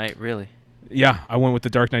 Dark Knight, really? Yeah, I went with the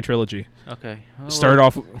Dark Knight trilogy. Okay. Well, Started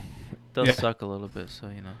off. does yeah. suck a little bit, so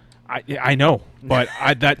you know. I know, but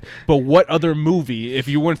but what other movie? If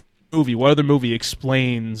you went movie, what other movie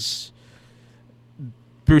explains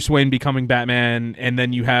Bruce Wayne becoming Batman, and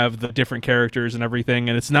then you have the different characters and everything,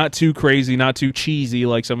 and it's not too crazy, not too cheesy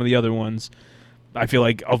like some of the other ones. I feel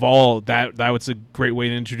like of all that was a great way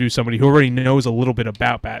to introduce somebody who already knows a little bit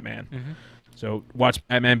about Batman. Mm-hmm. So watch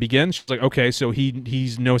Batman Begins. She's like, okay, so he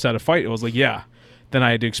knows how to fight. I was like, yeah. Then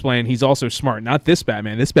I had to explain he's also smart. Not this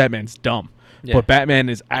Batman. This Batman's dumb. Yeah. But Batman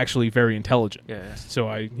is actually very intelligent. Yeah. So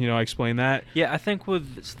I explained that. Yeah, I think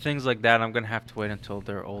with things like that, I'm gonna have to wait until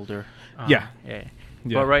they're older. Yeah. Yeah.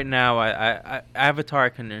 Yeah. But right now, I Avatar I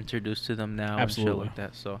can introduce to them now Absolutely. and shit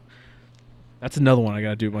like that. So. That's another one I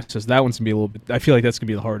gotta do. Just that one's gonna be a little bit. I feel like that's gonna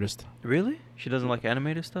be the hardest. Really? She doesn't like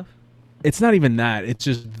animated stuff? It's not even that. It's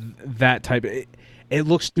just that type. It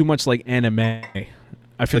looks too much like anime.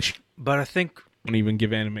 I feel like she But I think won't even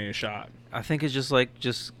give anime a shot. it's just like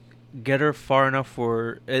get her far enough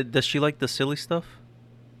for. Does she like the silly stuff?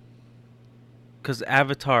 Because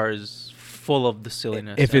Avatar is full of the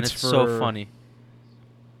silliness. If and it's so for- funny.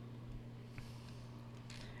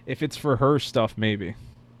 If it's for her stuff, maybe.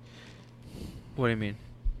 What do you mean?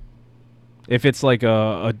 If it's like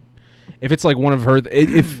if it's like one of her,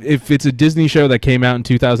 if it's a Disney show that came out in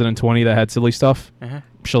 2020 that had silly stuff, Uh-huh.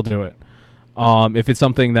 she'll do it. If it's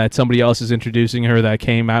something that somebody else is introducing her that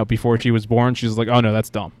came out before she was born, she's like, oh no, that's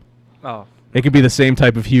dumb. Oh. It could be the same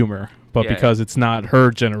type of humor, but Yeah, because it's not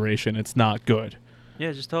her generation, it's not good.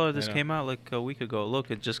 Yeah, just tell her this know. came out like a week ago. Look,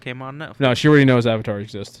 it just came on Netflix. No, she already knows Avatar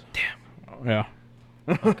exists. Damn. Yeah.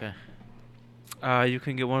 Okay. You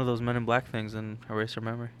can get one of those Men in Black things and erase her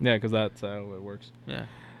memory. Yeah, because that's how it works. Yeah.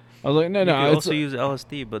 I was like, no, You no. can It's, also use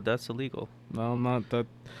LSD, but that's illegal. no, not that.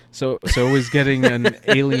 So it was getting an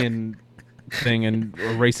alien thing and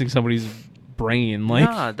erasing somebody's brain.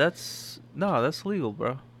 Like, that's illegal,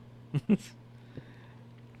 bro. so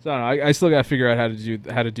I don't know, I still gotta figure out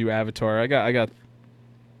how to do Avatar.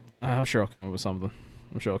 I'm sure I'll come up with something.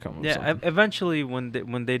 I'm sure I'll come up with Yeah, something. eventually when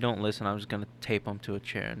they don't listen, I'm just gonna tape them to a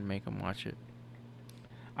chair and make them watch it.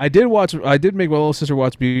 I did make my little sister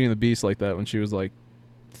watch Beauty and the Beast like that when she was like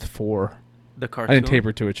 4. The cartoon. I didn't tape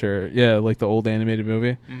her to a chair. Yeah, like the old animated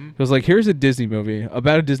movie. Mhm. It was like, here's a Disney movie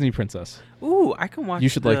about a Disney princess. Ooh, I can watch You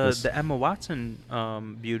should like this. the Emma Watson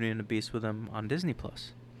Beauty and the Beast with them on Disney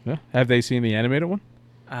Plus. Yeah. Have they seen the animated one?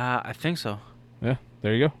 I think so. Yeah.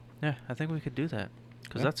 There you go. Yeah, I think we could do that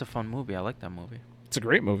because Yeah. that's a fun movie. I like that movie. It's a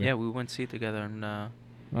great movie. Yeah, we went to see it together in I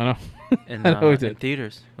know. in, I know we in did.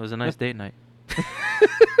 theaters. It was a nice date night.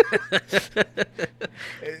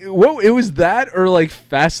 Well, it was that or like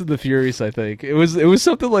Fast and the Furious. I think it was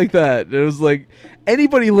something like that. It was like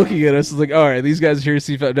anybody looking at us is like, all right, these guys are here to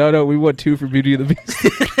see. No, we want 2 for Beauty and the Beast.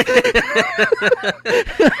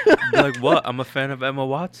 Like what? I'm a fan of Emma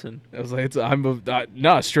Watson. I was like,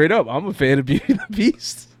 no, straight up, I'm a fan of Beauty and the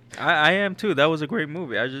Beast. I am too. That was a great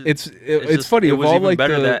movie. It's just- funny. It Of was all even like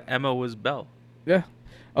better the that Emma was Belle. yeah,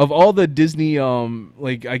 of all the Disney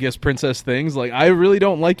like I guess princess things, like I really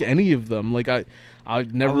don't like any of them. Like I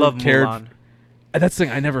never I love cared. Mulan. That's the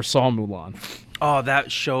thing. I never saw Mulan. Oh,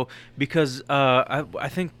 that show because I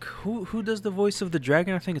think who does the voice of the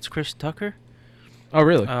dragon? I think it's Chris Tucker. Oh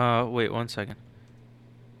really? Wait 1 second.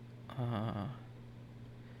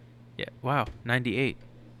 Yeah. Wow. 98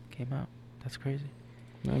 came out. That's crazy.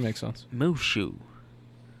 That makes sense. Mushu.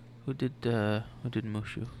 Who did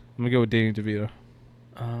Mushu? I'm gonna go with Danny DeVito.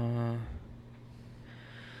 Wait,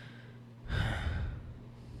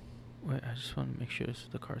 I just want to make sure this is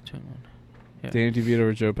the cartoon one. Yeah. Danny DeVito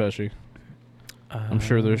or Joe Pesci? I'm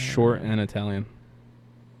sure they're short and Italian.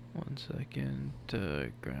 1 second.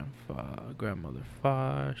 Grandmother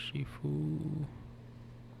Fa, Shifu.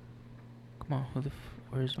 Come on,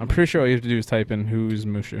 where's? I'm pretty sure all you have to do is type in who's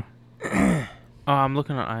Mushu. Oh, I'm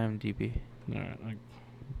looking at IMDb. All right.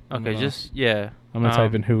 Okay, yeah. I'm gonna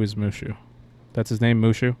type in who is Mushu. That's his name,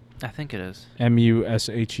 Mushu. I think it is.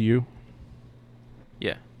 Mushu.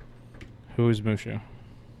 Yeah. Who is Mushu?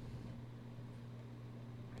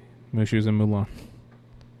 Mushu's in Mulan.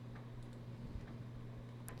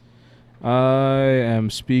 I am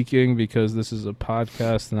speaking because this is a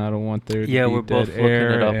podcast and I don't want there to Yeah, be we're dead both looking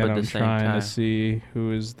air, it up and at the I'm same trying time. to see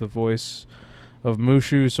who is the voice of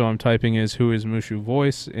Mushu, so I'm typing who is Mushu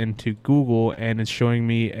voice into Google, and it's showing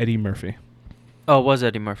me Eddie Murphy. Oh, it was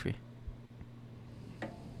Eddie Murphy.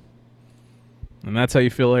 And that's how you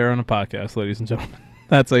fill air on a podcast, ladies and gentlemen.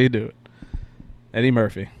 That's how you do it. Eddie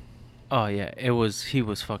Murphy. Oh yeah, he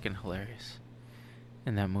was fucking hilarious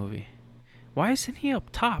in that movie. Why isn't he up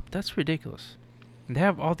top? That's ridiculous. They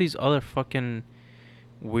have all these other fucking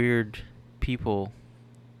weird people.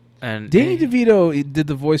 And Danny DeVito did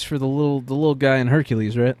the voice for the little guy in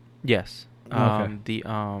Hercules, right? Yes. Okay.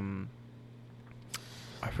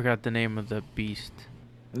 I forgot the name of the beast.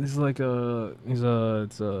 He's like it's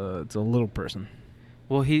a little person.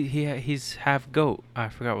 Well, he's half goat. I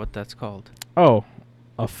forgot what that's called. Oh,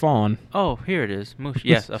 a fawn. Oh, here it is. Moosh.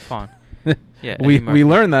 Yes, a fawn. Yeah. we Eddie Murphy.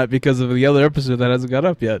 learned that because of the other episode that hasn't got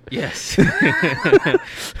up yet. Yes.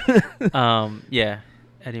 Yeah.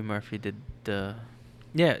 Eddie Murphy did the.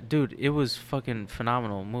 Yeah, dude, it was fucking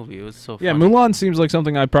phenomenal movie. It was so Yeah, funny. Mulan seems like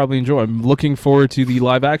something I'd probably enjoy. I'm looking forward to the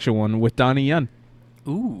live action one with Donnie Yen.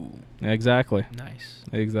 Ooh, Exactly. nice.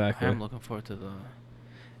 Exactly. I'm looking forward to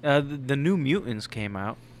the New Mutants came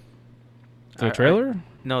out. The trailer?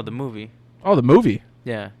 No, the movie. Oh, the movie.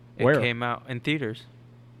 Yeah, it Where? came out in theaters.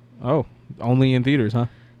 Oh, only in theaters, huh?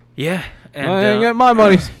 Yeah, and I ain't get my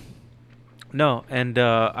money. no, and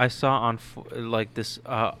I saw on this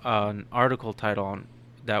an article title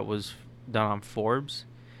that was done on Forbes.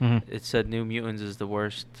 Mm-hmm. It said New Mutants is the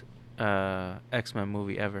worst X-Men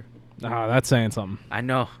movie ever. Ah, that's saying something. I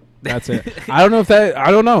know. That's it. I don't know if that.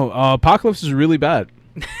 I don't know. Apocalypse is really bad.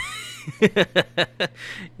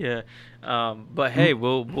 Yeah, but hey,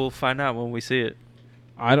 we'll find out when we see it.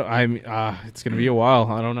 It's gonna be a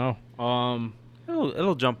while. I don't know.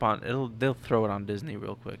 It'll jump on. They'll throw it on Disney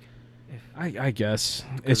real quick. I guess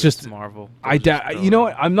 'Cause it's just Marvel. I They'll just doubt. throw You it know on.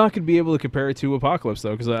 what? I'm not gonna be able to compare it to Apocalypse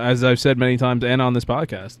though, because as I've said many times and on this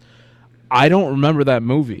podcast, I don't remember that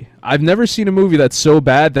movie. I've never seen a movie that's so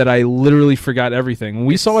bad that I literally forgot everything.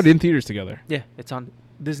 We saw it in theaters together. Yeah, it's on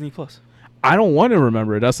Disney Plus. I don't want to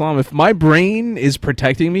remember it. Aslam, if my brain is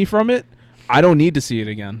protecting me from it, I don't need to see it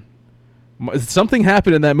again. Something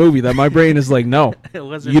happened in that movie that my brain is like, no, It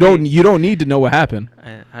wasn't. you don't. me. You don't need to know what happened.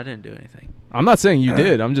 I didn't do anything. I'm not saying you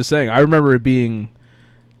did. I'm just saying I remember it being.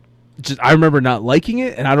 I remember not liking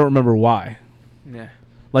it, and I don't remember why. Yeah.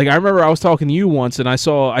 Like I remember I was talking to you once, and I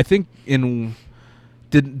saw. I think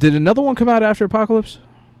did another one come out after Apocalypse?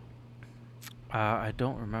 I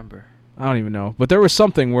don't remember. I don't even know, but there was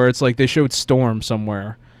something where it's like they showed Storm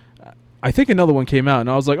somewhere. I think another one came out, and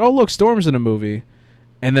I was like, "Oh, look, Storm's in a movie,"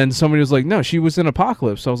 and then somebody was like, "No, she was in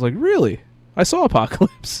Apocalypse." I was like, "Really? I saw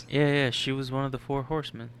Apocalypse." Yeah, she was one of the 4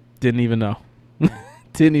 horsemen. Didn't even know.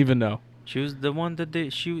 Didn't even know. She was the one that they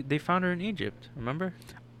found her in Egypt. Remember?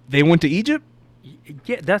 They went to Egypt.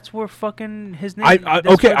 Yeah, that's where fucking his name. I that's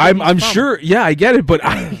okay. where I'm he's from. sure. Yeah, I get it, but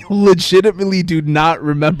I legitimately do not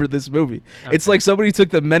remember this movie. It's Okay. like somebody took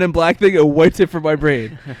the Men in Black thing and wiped it from my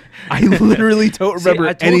brain. I literally don't See, remember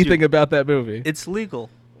I told anything you. about that movie. It's legal.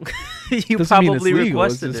 You Doesn't mean it's probably legal,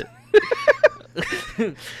 it's requested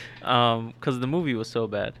it. Because the movie was so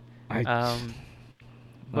bad. But I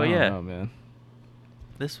yeah, don't know, man.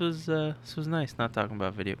 this was nice. Not talking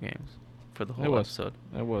about video games for the It whole was. episode.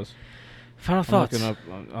 That was. Final I'm thoughts. looking up.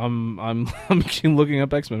 I'm looking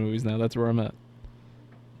up X-Men movies now. That's where I'm at.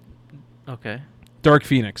 Okay. Dark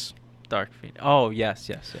Phoenix. Dark Phoenix. Oh yes.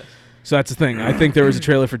 So that's the thing. I think there was a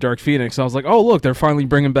trailer for Dark Phoenix. I was like, oh look, they're finally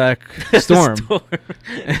bringing back Storm.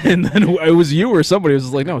 And then it was you or somebody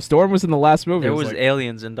was like, no, Storm was in the last movie. There I was like,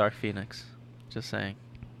 aliens in Dark Phoenix. Just saying.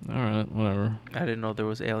 all right, whatever. I didn't know there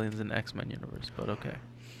was aliens in the X-Men universe, but okay.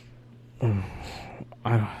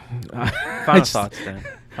 I don't. Final thoughts, then.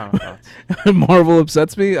 Final thoughts. Marvel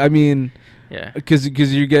upsets me. I mean, Yeah. because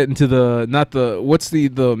you get into what's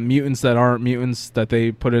the mutants that aren't mutants that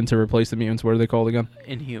they put in to replace the mutants? What are they called again?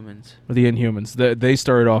 Inhumans. The Inhumans. They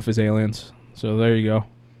started off as aliens. So there you go.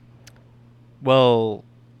 Well,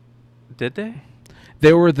 did they?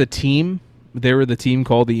 They were the team. They were the team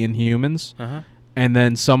called the Inhumans, Uh-huh. and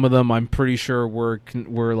then some of them I'm pretty sure were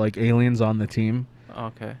like aliens on the team.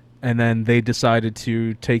 Okay. And then they decided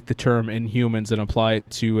to take the term Inhumans and apply it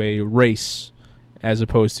to a race as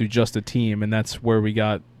opposed to just a team, and that's where we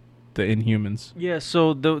got the Inhumans. Yeah,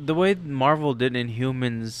 so the way Marvel did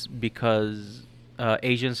Inhumans, because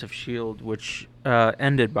Agents of Shield, which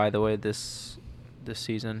ended, by the way, this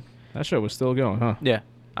season. That show was still going, huh? Yeah,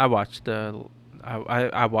 I watched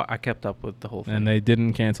I kept up with the whole thing. And they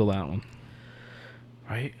didn't cancel that one.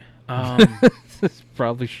 Right.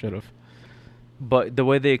 Probably should have. But the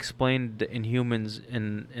way they explained the Inhumans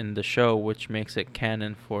in the show, which makes it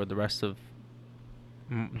canon for the rest of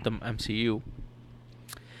the MCU,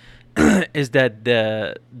 is that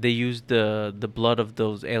they used the blood of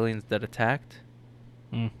those aliens that attacked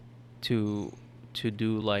to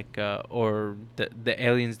do like or the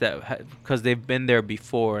aliens that, because they've been there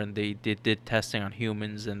before and they did testing on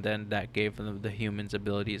humans, and then that gave them the humans'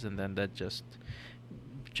 abilities, and then that just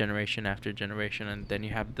generation after generation, and then you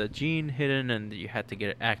have the gene hidden and you had to get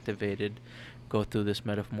it activated, go through this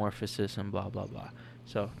metamorphosis and blah blah blah.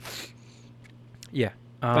 So yeah,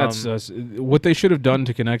 That's what they should have done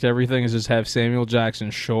to connect everything is just have Samuel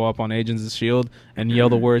Jackson show up on Agents of S.H.I.E.L.D. and yell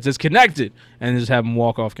the words, "It's connected," and just have him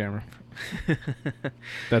walk off camera.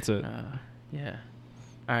 That's it. Yeah.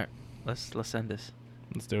 All right, let's end this.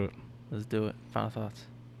 Let's do it. Let's do it. Final thoughts.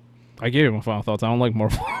 I gave you my final thoughts. I don't like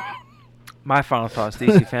Marvel. My final thoughts: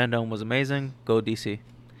 DC fandom was amazing. Go DC.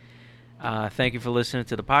 Thank you for listening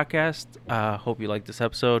to the podcast. Hope you liked this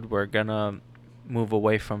episode. We're gonna move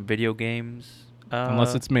away from video games,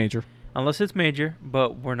 Unless it's major. Unless it's major,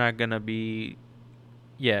 but we're not gonna be.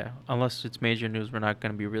 Yeah, unless it's major news, we're not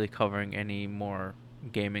gonna be really covering any more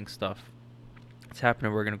gaming stuff. It's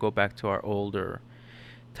happening. We're gonna go back to our older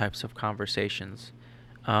types of conversations.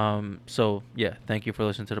 So yeah, thank you for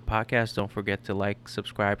listening to the podcast. Don't forget to like,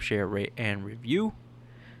 subscribe, share, rate, and review.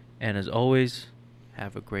 And as always,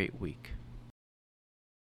 have a great week.